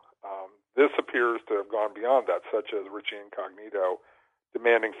control. This appears to have gone beyond that, such as Richie Incognito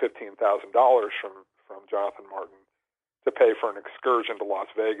demanding $15,000 from Jonathan Martin to pay for an excursion to Las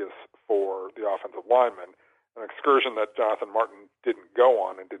Vegas for the offensive lineman, an excursion that Jonathan Martin didn't go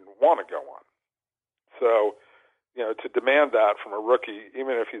on and didn't want to go on. So, to demand that from a rookie,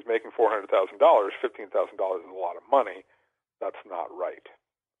 even if he's making $400,000, $15,000 is a lot of money. That's not right.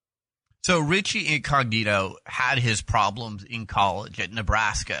 So Richie Incognito had his problems in college at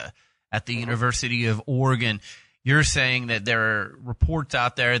Nebraska, at the University of Oregon. You're saying that there are reports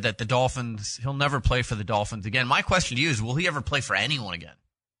out there that the Dolphins, he'll never play for the Dolphins again. My question to you is, will he ever play for anyone again?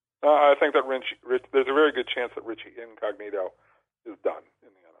 I think that there's a very good chance that Richie Incognito is done in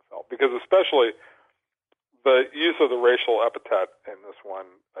the NFL, because especially the use of the racial epithet in this one,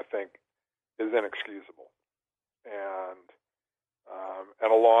 I think, is inexcusable. And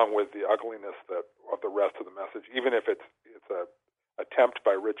along with the ugliness of the rest of the message, even if it's a attempt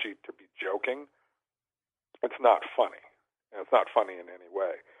by Richie to be joking, it's not funny. And it's not funny in any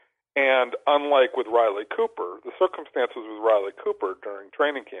way. And unlike with Riley Cooper, the circumstances with Riley Cooper during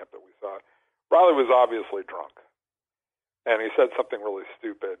training camp that we saw, Riley was obviously drunk. And he said something really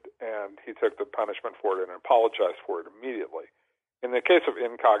stupid, and he took the punishment for it and apologized for it immediately. In the case of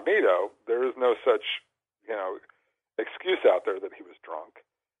Incognito, there is no such, excuse out there that he was drunk.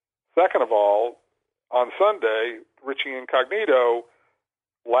 Second of all, on Sunday, Richie Incognito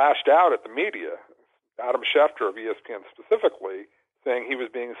lashed out at the media, Adam Schefter of ESPN specifically, saying he was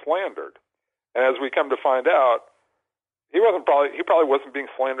being slandered. And as we come to find out, he probably wasn't being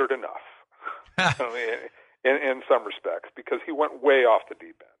slandered enough in some respects, because he went way off the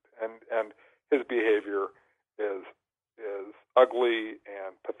deep end, and his behavior is ugly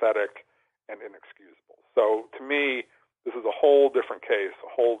and pathetic and inexcusable. So to me, this is a whole different case, a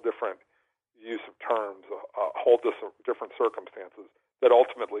whole different use of terms, a whole different circumstances that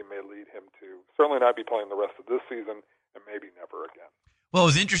ultimately may lead him to certainly not be playing the rest of this season and maybe never again. Well, it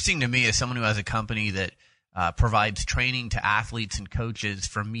was interesting to me as someone who has a company that provides training to athletes and coaches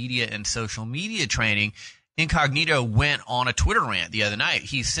for media and social media training. Incognito went on a Twitter rant the other night.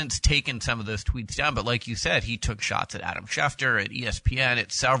 He's since taken some of those tweets down, but like you said, he took shots at Adam Schefter, at ESPN,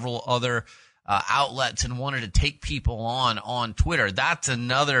 at several other outlets, and wanted to take people on Twitter. That's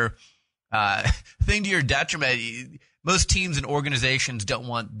another thing to your detriment. Most teams and organizations don't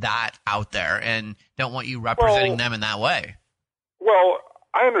want that out there and don't want you representing them in that way. Well,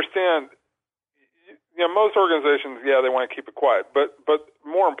 I understand. Most organizations, they want to keep it quiet. But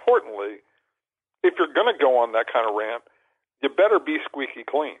more importantly, if you're going to go on that kind of rant, you better be squeaky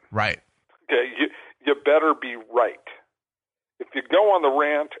clean. Right. Okay. You better be right. If you go on the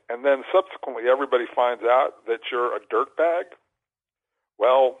rant and then subsequently everybody finds out that you're a dirtbag,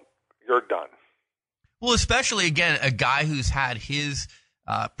 well, you're done. Well, especially, again, a guy who's had his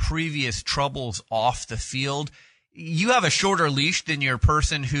previous troubles off the field. You have a shorter leash than your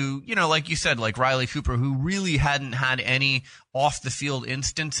person who, like you said, like Riley Cooper, who really hadn't had any off-the-field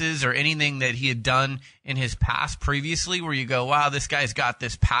instances or anything that he had done in his past previously where you go, wow, this guy's got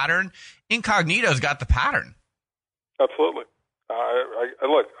this pattern. Incognito's got the pattern. Absolutely.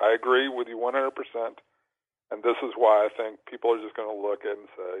 Look, I agree with you 100%, and this is why I think people are just going to look at it and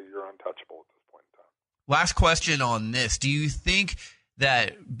say you're untouchable at this point in time. Last question on this. Do you think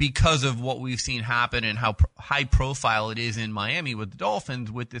that because of what we've seen happen and how high profile it is in Miami with the Dolphins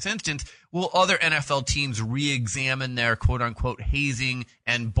with this instance, will other NFL teams re-examine their quote-unquote hazing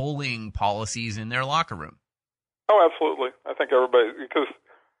and bullying policies in their locker room? Oh, absolutely. I think everybody, because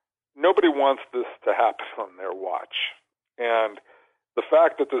nobody wants this to happen on their watch. And the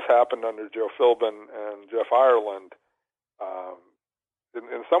fact that this happened under Joe Philbin and Jeff Ireland,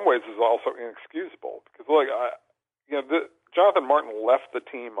 in some ways is also inexcusable. Because, look, Jonathan Martin left the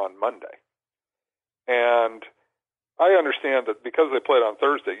team on Monday. And I understand that because they played on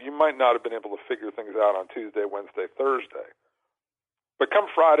Thursday, you might not have been able to figure things out on Tuesday, Wednesday, Thursday. But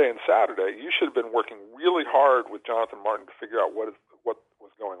come Friday and Saturday, you should have been working really hard with Jonathan Martin to figure out what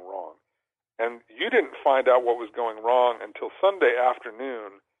was going wrong. And you didn't find out what was going wrong until Sunday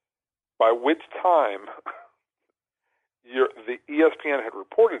afternoon, by which time the ESPN had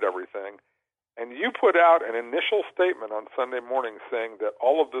reported everything. And you put out an initial statement on Sunday morning saying that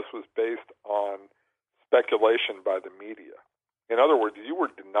all of this was based on speculation by the media. In other words, you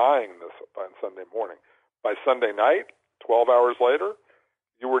were denying this on Sunday morning. By Sunday night, 12 hours later,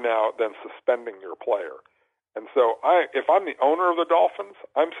 you were now then suspending your player. And so if I'm the owner of the Dolphins,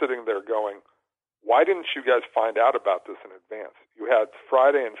 I'm sitting there going, why didn't you guys find out about this in advance? You had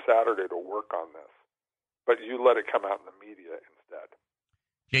Friday and Saturday to work on this, but you let it come out in the media instead.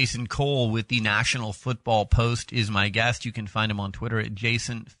 Jason Cole with the National Football Post is my guest. You can find him on Twitter at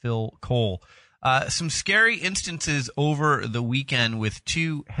JasonPhilCole. Some scary instances over the weekend with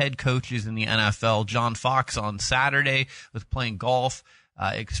two head coaches in the NFL. John Fox on Saturday was playing golf,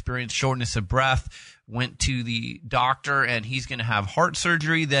 experienced shortness of breath, went to the doctor, and he's going to have heart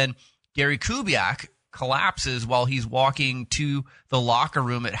surgery. Then Gary Kubiak collapses while he's walking to the locker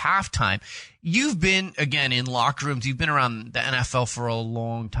room at halftime. You've been, again, in locker rooms. You've been around the NFL for a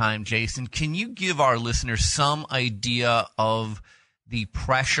long time, Jason. Can you give our listeners some idea of the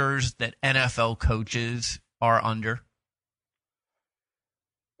pressures that NFL coaches are under?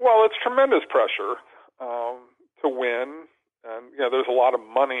 Well, it's tremendous pressure to win. And, there's a lot of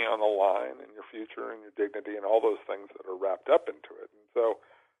money on the line and your future and your dignity and all those things that are wrapped up into it. And so,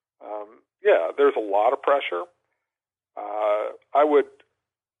 there's a lot of pressure. I would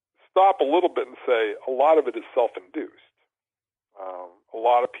stop a little bit and say a lot of it is self-induced. A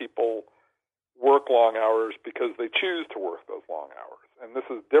lot of people work long hours because they choose to work those long hours. And this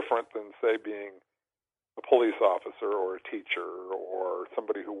is different than, say, being a police officer or a teacher or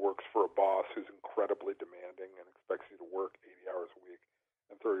somebody who works for a boss who's incredibly demanding and expects you to work 80 hours a week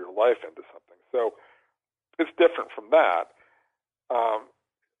and throw your life into something. So it's different from that.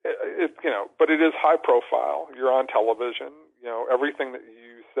 But it is high profile. You're on television. Everything that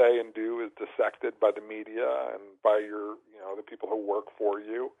you say and do is dissected by the media and by the people who work for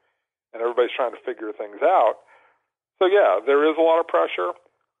you, and everybody's trying to figure things out. So yeah, there is a lot of pressure.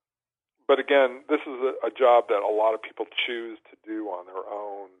 But again, this is a job that a lot of people choose to do on their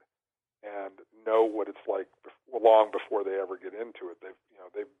own and know what it's like long before they ever get into it.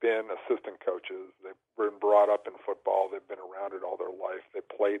 They've been assistant coaches. They've been brought up in football. They've been around it all their life. They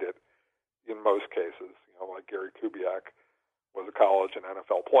played it in most cases. Like Gary Kubiak was a college and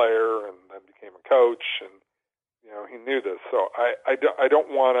NFL player and then became a coach, and he knew this. So I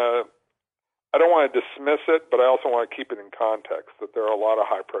don't want to dismiss it, but I also want to keep it in context that there are a lot of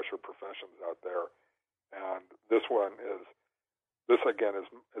high pressure professions out there, and this again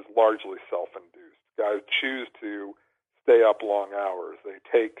is largely self-induced. Guys choose to stay up long hours. They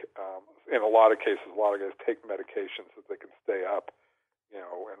take in a lot of cases, a lot of guys take medications so that they can stay up,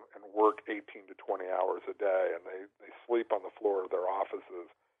 and work 18 to 20 hours a day, and they sleep on the floor of their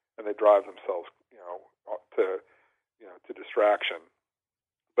offices, and they drive themselves to distraction.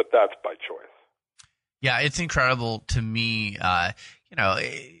 But that's by choice. Yeah, it's incredible to me.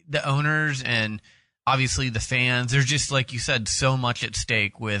 The owners and obviously the fans, there's just, like you said, so much at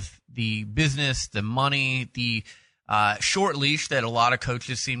stake with the business, the money, the short leash that a lot of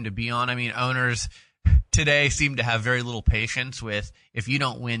coaches seem to be on. I mean, owners today seem to have very little patience with, if you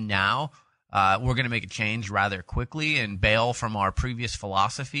don't win now, we're going to make a change rather quickly and bail from our previous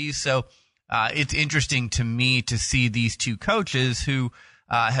philosophies. So it's interesting to me to see these two coaches who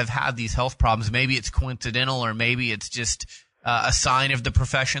have had these health problems. Maybe it's coincidental, or maybe it's just a sign of the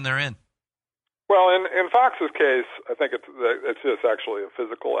profession they're in. Well, in Fox's case, I think it's just actually a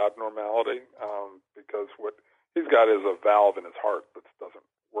physical abnormality because what he's got is a valve in his heart that doesn't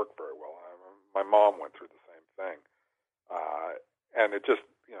work very well. My mom went through the same thing, and it just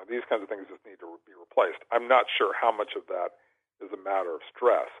these kinds of things just need to be replaced. I'm not sure how much of that is a matter of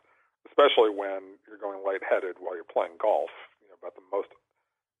stress, especially when you're going lightheaded while you're playing golf. About the most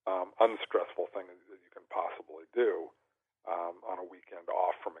unstressful thing that you can possibly do on a weekend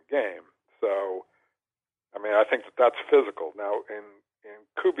off from a game. So, I mean, I think that's physical. Now, in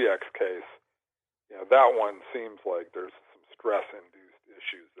Kubiak's case, that one seems like there's some stress-induced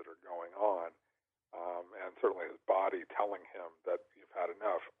issues that are going on, and certainly his body telling him that you've had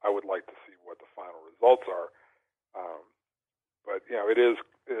enough. I would like to see what the final results are. But it is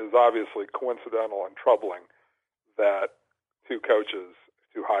obviously coincidental and troubling that two coaches,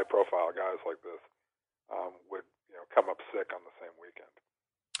 two high-profile guys like this, would come up sick on the same weekend.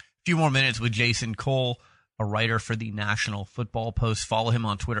 A few more minutes with Jason Cole, a writer for the National Football Post. Follow him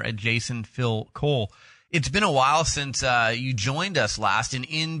on Twitter at JasonPhilCole. It's been a while since you joined us last, and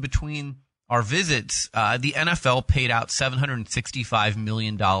in between our visits, the NFL paid out $765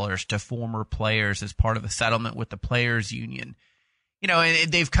 million to former players as part of a settlement with the Players Union.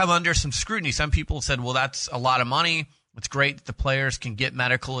 And they've come under some scrutiny. Some people said, well, that's a lot of money. It's great that the players can get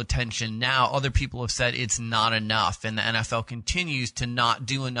medical attention now. Other people have said it's not enough, and the NFL continues to not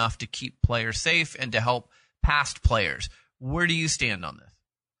do enough to keep players safe and to help past players. Where do you stand on this?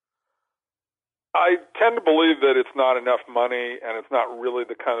 I tend to believe that it's not enough money, and it's not really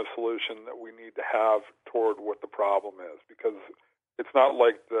the kind of solution that we need to have toward what the problem is, because it's not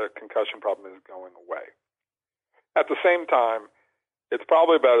like the concussion problem is going away. At the same time, it's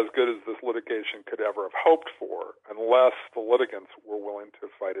probably about as good as this litigation could ever have hoped for, unless the litigants were willing to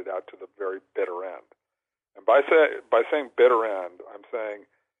fight it out to the very bitter end. And by saying bitter end, I'm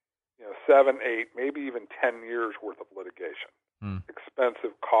saying 7, 8, maybe even 10 years worth of litigation,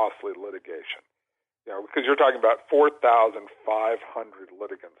 expensive, costly litigation. Because you're talking about 4,500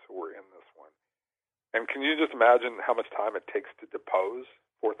 litigants who were in this one. And can you just imagine how much time it takes to depose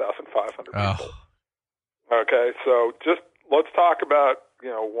 4,500 people? Okay, so just let's talk about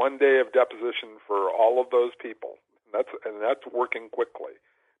 1 day of deposition for all of those people. And that's working quickly.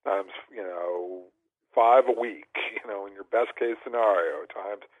 Times 5 a week. In your best case scenario.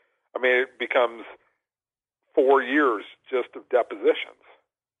 Times, it becomes 4 years just of depositions,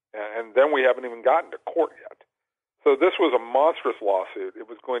 and then we haven't even gotten to court yet. So this was a monstrous lawsuit. It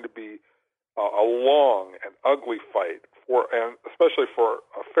was going to be a long and ugly fight and especially for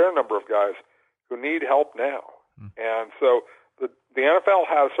a fair number of guys who need help now. And so the NFL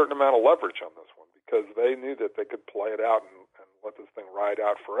had a certain amount of leverage on this one because they knew that they could play it out and let this thing ride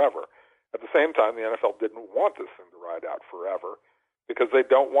out forever. At the same time, the NFL didn't want this thing to ride out forever because they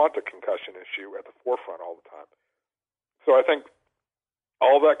don't want the concussion issue at the forefront all the time. So I think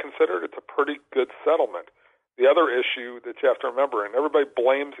all that considered, it's a pretty good settlement. The other issue that you have to remember, and everybody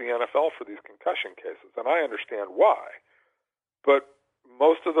blames the NFL for these concussion cases, and I understand why, but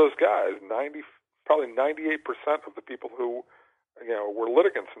most of those guys, probably 98% of the people who, were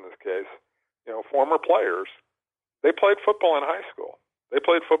litigants in this case, former players, they played football in high school. They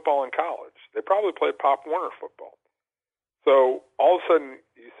played football in college. They probably played Pop Warner football. So all of a sudden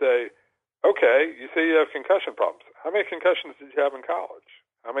you say, okay, you say you have concussion problems. How many concussions did you have in college?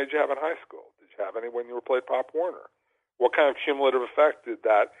 How many did you have in high school? Did you have any when you were played Pop Warner? What kind of cumulative effect did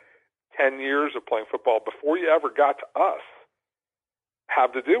that 10 years of playing football before you ever got to us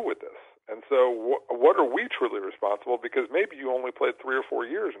have to do with this? And so what are we truly responsible? Because maybe you only played 3 or 4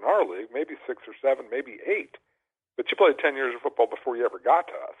 years in our league, maybe 6 or 7, maybe 8, but you played 10 years of football before you ever got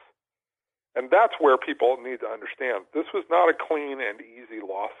to us. And that's where people need to understand. This was not a clean and easy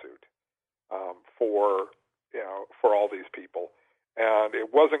lawsuit for all these people, and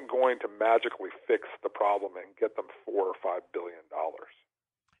it wasn't going to magically fix the problem and get them $4 or $5 billion.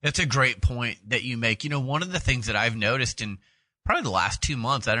 That's a great point that you make. One of the things that I've noticed in probably the last 2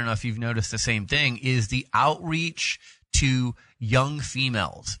 months, I don't know if you've noticed the same thing, is the outreach to young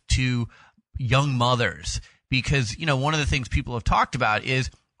females, to young mothers, because one of the things people have talked about is,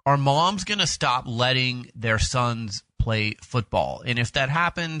 are moms going to stop letting their sons play football? And if that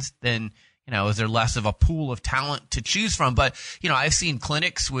happens, then, is there less of a pool of talent to choose from? But, I've seen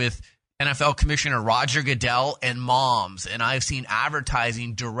clinics with NFL Commissioner Roger Goodell and moms, and I've seen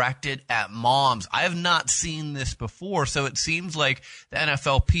advertising directed at moms. I have not seen this before, so it seems like the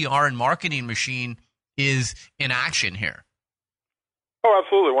NFL PR and marketing machine is in action here. Oh,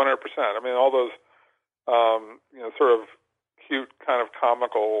 absolutely, 100%. I mean, all those, sort of cute kind of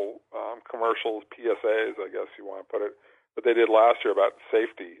comical commercials, PSAs, I guess you want to put it, that they did last year about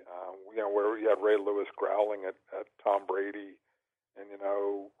safety, where you had Ray Lewis growling at Tom Brady, and,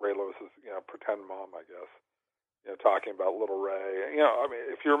 Ray Lewis is, pretend mom, I guess, talking about little Ray. I mean,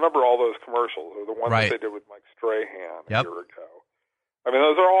 if you remember all those commercials, or the ones that they did with Mike Strahan a year ago, I mean,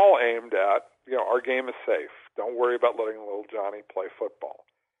 those are all aimed at, our game is safe. Don't worry about letting little Johnny play football.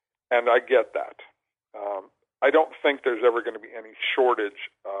 And I get that. I don't think there's ever going to be any shortage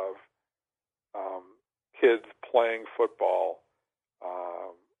of kids playing football,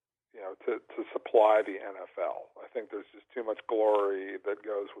 to supply the NFL. I think there's just too much glory that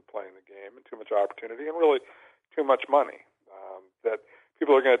goes with playing the game, and too much opportunity, and really too much money that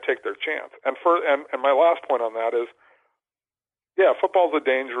people are going to take their chance. And my last point on that is, football's a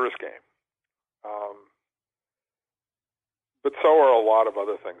dangerous game, but so are a lot of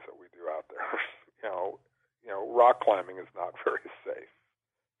other things that we do out there. Rock climbing is not very safe.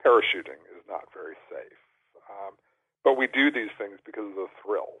 Parachuting is not very safe. But we do these things because of the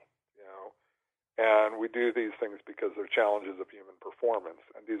thrill, and we do these things because they're challenges of human performance,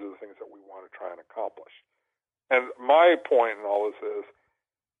 and these are the things that we want to try and accomplish. And my point in all this is,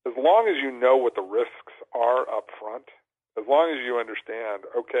 as long as you know what the risks are up front, as long as you understand,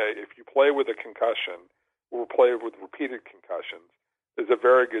 okay, if you play with a concussion or play with repeated concussions, there's a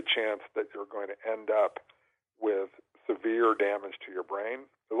very good chance that you're going to end up with severe damage to your brain.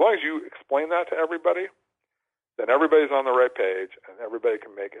 As long as you explain that to everybody, then everybody's on the right page and everybody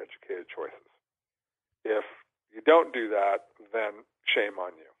can make educated choices. If you don't do that, then shame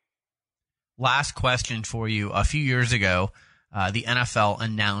on you. Last question for you. A few years ago, the NFL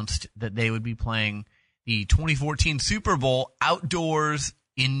announced that they would be playing the 2014 Super Bowl outdoors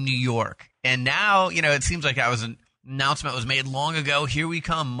in New York. And now, it seems like that was an announcement was made long ago. Here we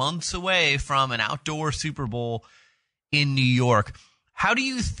come, months away from an outdoor Super Bowl in New York. How do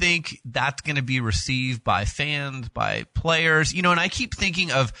you think that's going to be received by fans, by players? And I keep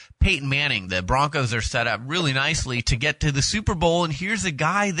thinking of Peyton Manning. The Broncos are set up really nicely to get to the Super Bowl, and here's a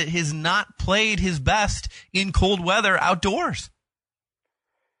guy that has not played his best in cold weather outdoors.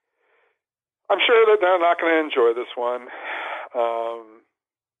 I'm sure that they're not going to enjoy this one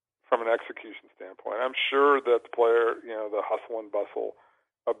from an execution standpoint. I'm sure that the player, the hustle and bustle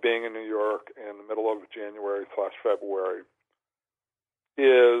of being in New York in the middle of January/February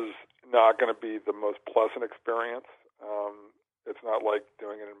is not going to be the most pleasant experience. It's not like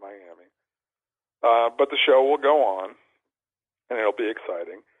doing it in Miami. But the show will go on, and it'll be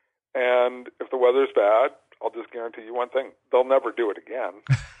exciting. And if the weather's bad, I'll just guarantee you one thing. They'll never do it again.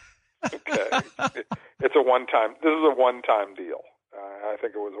 Okay. This is a one-time deal. I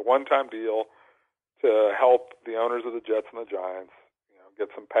think it was a one-time deal to help the owners of the Jets and the Giants, get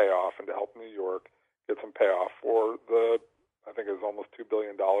some payoff, and to help New York get some payoff for I think it was almost $2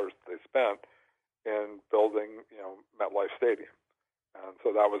 billion they spent in building, MetLife Stadium. And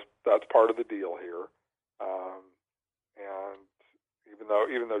so that's part of the deal here. And even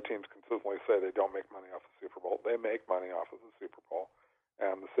though teams consistently say they don't make money off the Super Bowl, they make money off of the Super Bowl,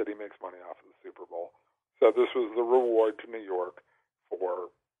 and the city makes money off of the Super Bowl. So this was the reward to New York for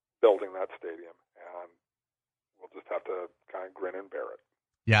building that stadium, and we'll just have to kind of grin and bear it.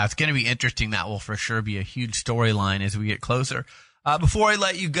 Yeah, it's going to be interesting. That will for sure be a huge storyline as we get closer. Before I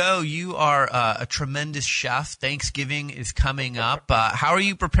let you go, you are a tremendous chef. Thanksgiving is coming up. How are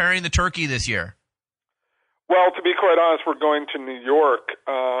you preparing the turkey this year? Well, to be quite honest, we're going to New York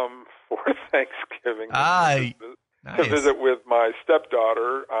for Thanksgiving to visit with my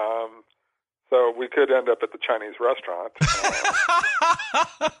stepdaughter. So we could end up at the Chinese restaurant.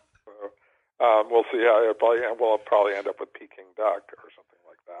 We'll see how we'll probably end up with Peking duck or something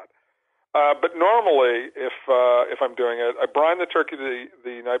like that. But normally, if I'm doing it, I brine the turkey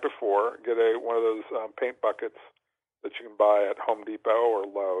the night before. Get one of those paint buckets that you can buy at Home Depot or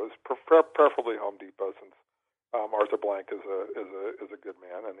Lowe's, preferably Home Depot, since Arthur Blank is a good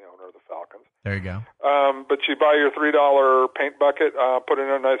man and the owner of the Falcons. There you go. But you buy your $3 paint bucket, put it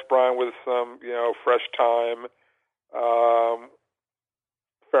in a nice brine with some fresh thyme,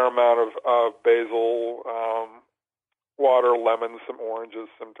 fair amount of basil, water, lemons, some oranges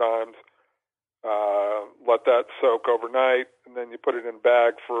sometimes. Let that soak overnight, and then you put it in a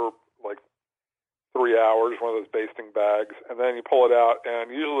bag for like 3 hours, one of those basting bags, and then you pull it out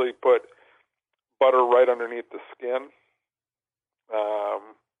and usually put butter right underneath the skin.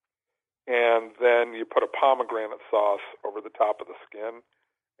 And then you put a pomegranate sauce over the top of the skin,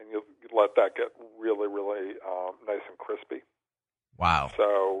 and you let that get really, really nice and crispy. Wow.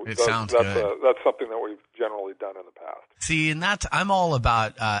 So sounds good. That's something that we've generally done in the past. See, and I'm all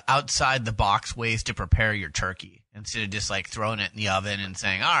about outside the box ways to prepare your turkey instead of just like throwing it in the oven and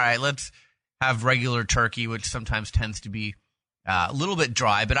saying, all right, let's have regular turkey, which sometimes tends to be a little bit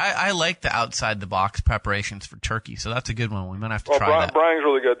dry. But I like the outside the box preparations for turkey, so that's a good one. We might have to try that. Brine's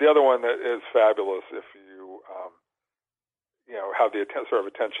really good. The other one that is fabulous if you have the sort of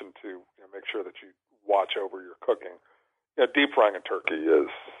attention to make sure that you watch over your cooking. Deep frying a turkey is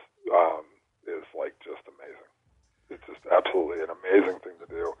like just amazing. It's just absolutely an amazing thing to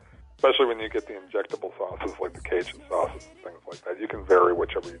do, especially when you get the injectable sauces like the Cajun sauces and things like that. You can vary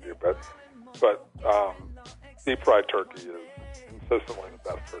whichever you do, but deep fried turkey is consistently the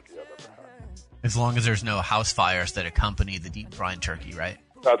best turkey I've ever had. As long as there's no house fires that accompany the deep fried turkey, right?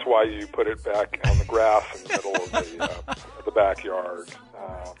 That's why you put it back on the grass in the middle of the backyard,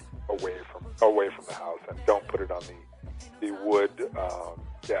 away from the house, and don't put it on the wood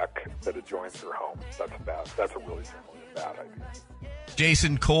deck that adjoins your home. That's bad. That's really a bad idea.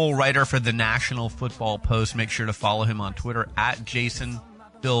 Jason Cole, writer for the National Football Post. Make sure to follow him on Twitter at Jason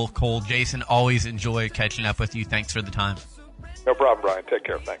Bill Cole. Jason, always enjoy catching up with you. Thanks for the time. No problem, Brian. Take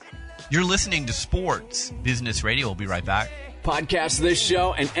care. Thanks. You're listening to Sports Business Radio. We'll be right back. Podcast this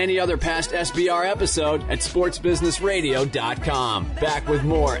show and any other past SBR episode at sportsbusinessradio.com. Back with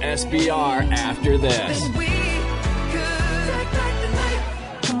more SBR after this.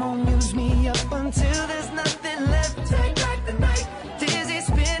 Come on, use me up until there's nothing left. Take back the night. Dizzy,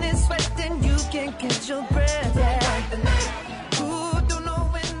 spinning, sweating, you can't catch your breath. Take back the night.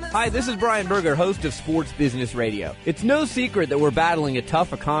 Hi, this is Brian Berger, host of Sports Business Radio. It's no secret that we're battling a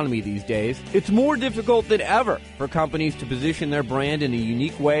tough economy these days. It's more difficult than ever for companies to position their brand in a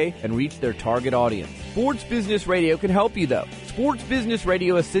unique way and reach their target audience. Sports Business Radio can help you, though. Sports Business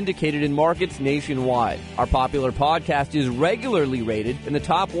Radio is syndicated in markets nationwide. Our popular podcast is regularly rated in the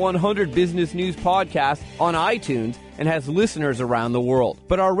top 100 business news podcasts on iTunes and has listeners around the world.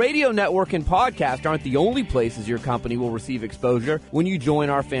 But our radio network and podcast aren't the only places your company will receive exposure when you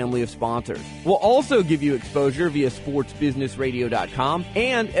join our family of sponsors. We'll also give you exposure via sportsbusinessradio.com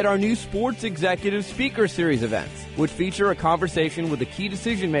and at our new Sports Executive Speaker Series events, which feature a conversation with a key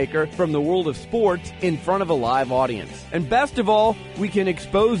decision maker from the world of sports in front of a live audience. And best of all, we can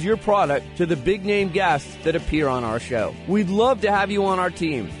expose your product to the big name guests that appear on our show. We'd love to have you on our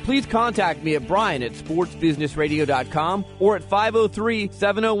team. Please contact me at Brian at sportsbusinessradio.com or at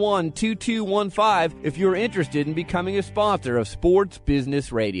 503-701-2215 if you're interested in becoming a sponsor of Sports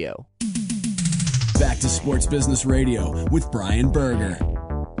Business Radio. Back to Sports Business Radio with Brian Berger.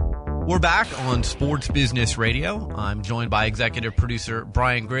 We're back on Sports Business Radio. I'm joined by executive producer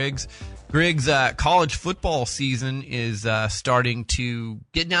Brian Griggs. Griggs, college football season is starting to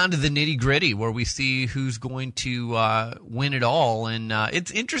get down to the nitty-gritty where we see who's going to win it all. And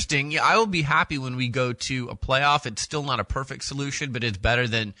it's interesting. I will be happy when we go to a playoff. It's still not a perfect solution, but it's better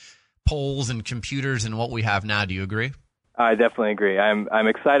than polls and computers and what we have now. Do you agree? I definitely agree. I'm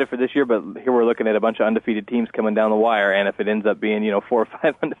excited for this year, but here we're looking at a bunch of undefeated teams coming down the wire, and if it ends up being 4 or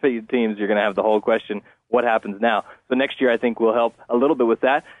 5 undefeated teams, you're going to have the whole question, what happens now? So next year I think will help a little bit with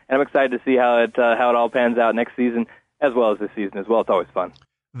that, and I'm excited to see how it all pans out next season as well as this season as well. It's always fun.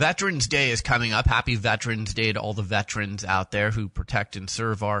 Veterans Day is coming up. Happy Veterans Day to all the veterans out there who protect and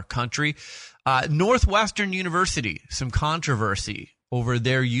serve our country. Northwestern University, some controversy over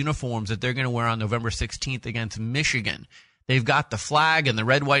their uniforms that they're going to wear on November 16th against Michigan. They've got the flag and the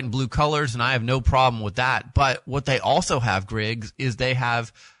red, white, and blue colors, and I have no problem with that. But what they also have, Griggs, is they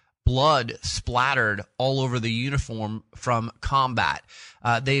have blood splattered all over the uniform from combat.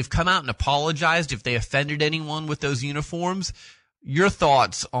 They've come out and apologized if they offended anyone with those uniforms. Your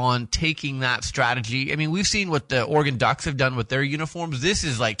thoughts on taking that strategy? I mean, we've seen what the Oregon Ducks have done with their uniforms. This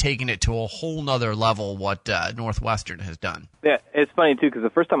is like taking it to a whole nother level, what Northwestern has done. Yeah, it's funny, too, because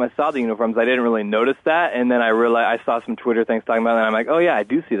the first time I saw the uniforms, I didn't really notice that, and then I realized I saw some Twitter things talking about it, and I'm like, oh, yeah, I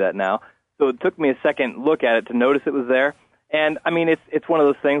do see that now. So it took me a second look at it to notice it was there. And, I mean, it's one of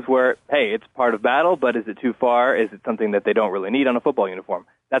those things where, hey, it's part of battle, but is it too far? Is it something that they don't really need on a football uniform?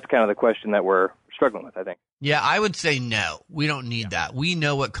 That's kind of the question that we're struggling with, I think. Yeah, I would say no. We don't need that. We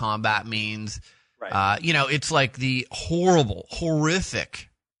know what combat means. Right. It's like the horrific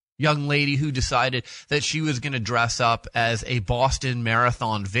young lady who decided that she was going to dress up as a Boston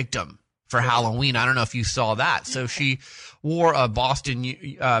Marathon victim for Halloween. I don't know if you saw that. So she wore a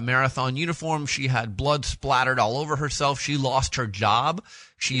Boston Marathon uniform. She had blood splattered all over herself. She lost her job.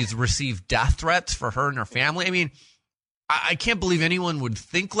 She's received death threats for her and her family. I mean, I can't believe anyone would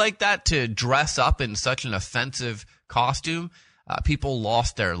think like that, to dress up in such an offensive costume. People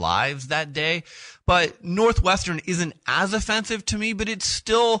lost their lives that day. But Northwestern isn't as offensive to me, but it's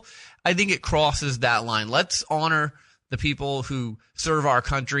still, I think it crosses that line. Let's honor the people who serve our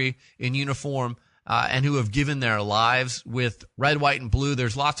country in uniform and who have given their lives with red, white, and blue.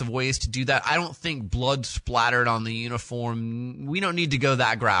 There's lots of ways to do that. I don't think blood splattered on the uniform. We don't need to go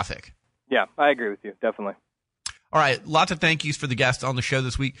that graphic. Yeah, I agree with you, definitely. All right, lots of thank yous for the guests on the show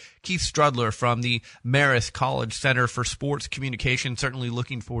this week. Keith Strudler from the Marist College Center for Sports Communication. Certainly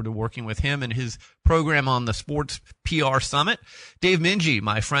looking forward to working with him and his program on the Sports PR Summit. Dave Minge,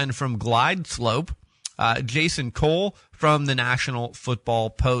 my friend from Glide Slope. Jason Cole from the National Football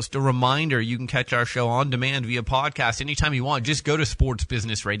Post. A reminder, you can catch our show on demand via podcast anytime you want. Just go to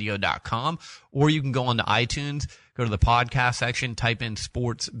sportsbusinessradio.com, or you can go on to iTunes, go to the podcast section, type in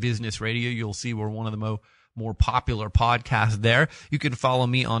Sports Business Radio. You'll see we're one of the more popular podcast there. You can follow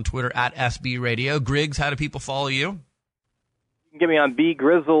me on Twitter at SB Radio. Griggs, how do people follow you? You can get me on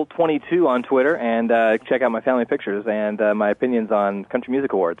BGrizzle22 on Twitter and check out my family pictures and my opinions on country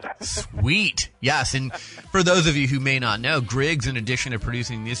music awards. Sweet. Yes, and for those of you who may not know, Griggs, in addition to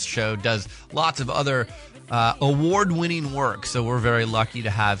producing this show, does lots of other award-winning work, so we're very lucky to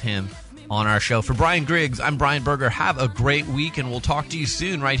have him on our show. For Brian Griggs, I'm Brian Berger. Have a great week, and we'll talk to you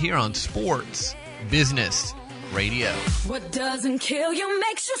soon right here on Sports Business Radio. What doesn't kill you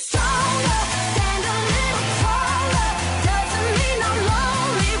makes you stronger. Stand a little taller. Doesn't mean I'm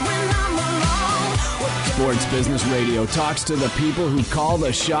lonely when I'm alone. Sports Business Radio talks to the people who call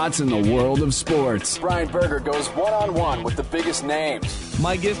the shots in the world of sports. Brian Berger goes one-on-one with the biggest names.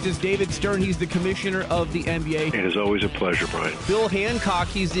 My guest is David Stern. He's the commissioner of the NBA. It is always a pleasure, Brian. Bill Hancock,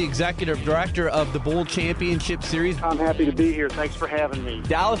 he's the executive director of the Bowl Championship Series. I'm happy to be here. Thanks for having me.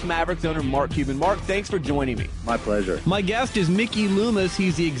 Dallas Mavericks owner Mark Cuban. Mark, thanks for joining me. My pleasure. My guest is Mickey Loomis.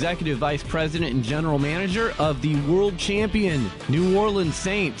 He's the executive vice president and general manager of the world champion New Orleans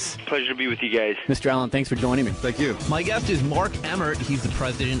Saints. Pleasure to be with you guys. Mr. Allen, thanks for joining me. Thank you. My guest is Mark Emmert. He's the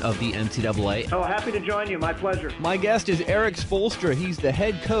president of the NCAA. Oh, happy to join you. My pleasure. My guest is Eric Spoelstra. He's the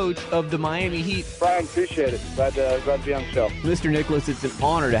head coach of the Miami Heat. Brian, appreciate it. Glad to be on the show. Mr. Nicholas, it's an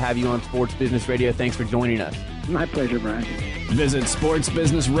honor to have you on Sports Business Radio. Thanks for joining us. My pleasure, Brian. Visit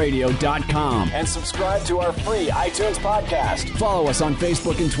sportsbusinessradio.com And subscribe to our free iTunes podcast. Follow us on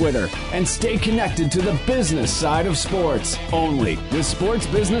Facebook and Twitter, and stay connected to the business side of sports. Only with Sports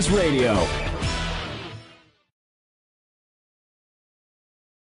Business Radio.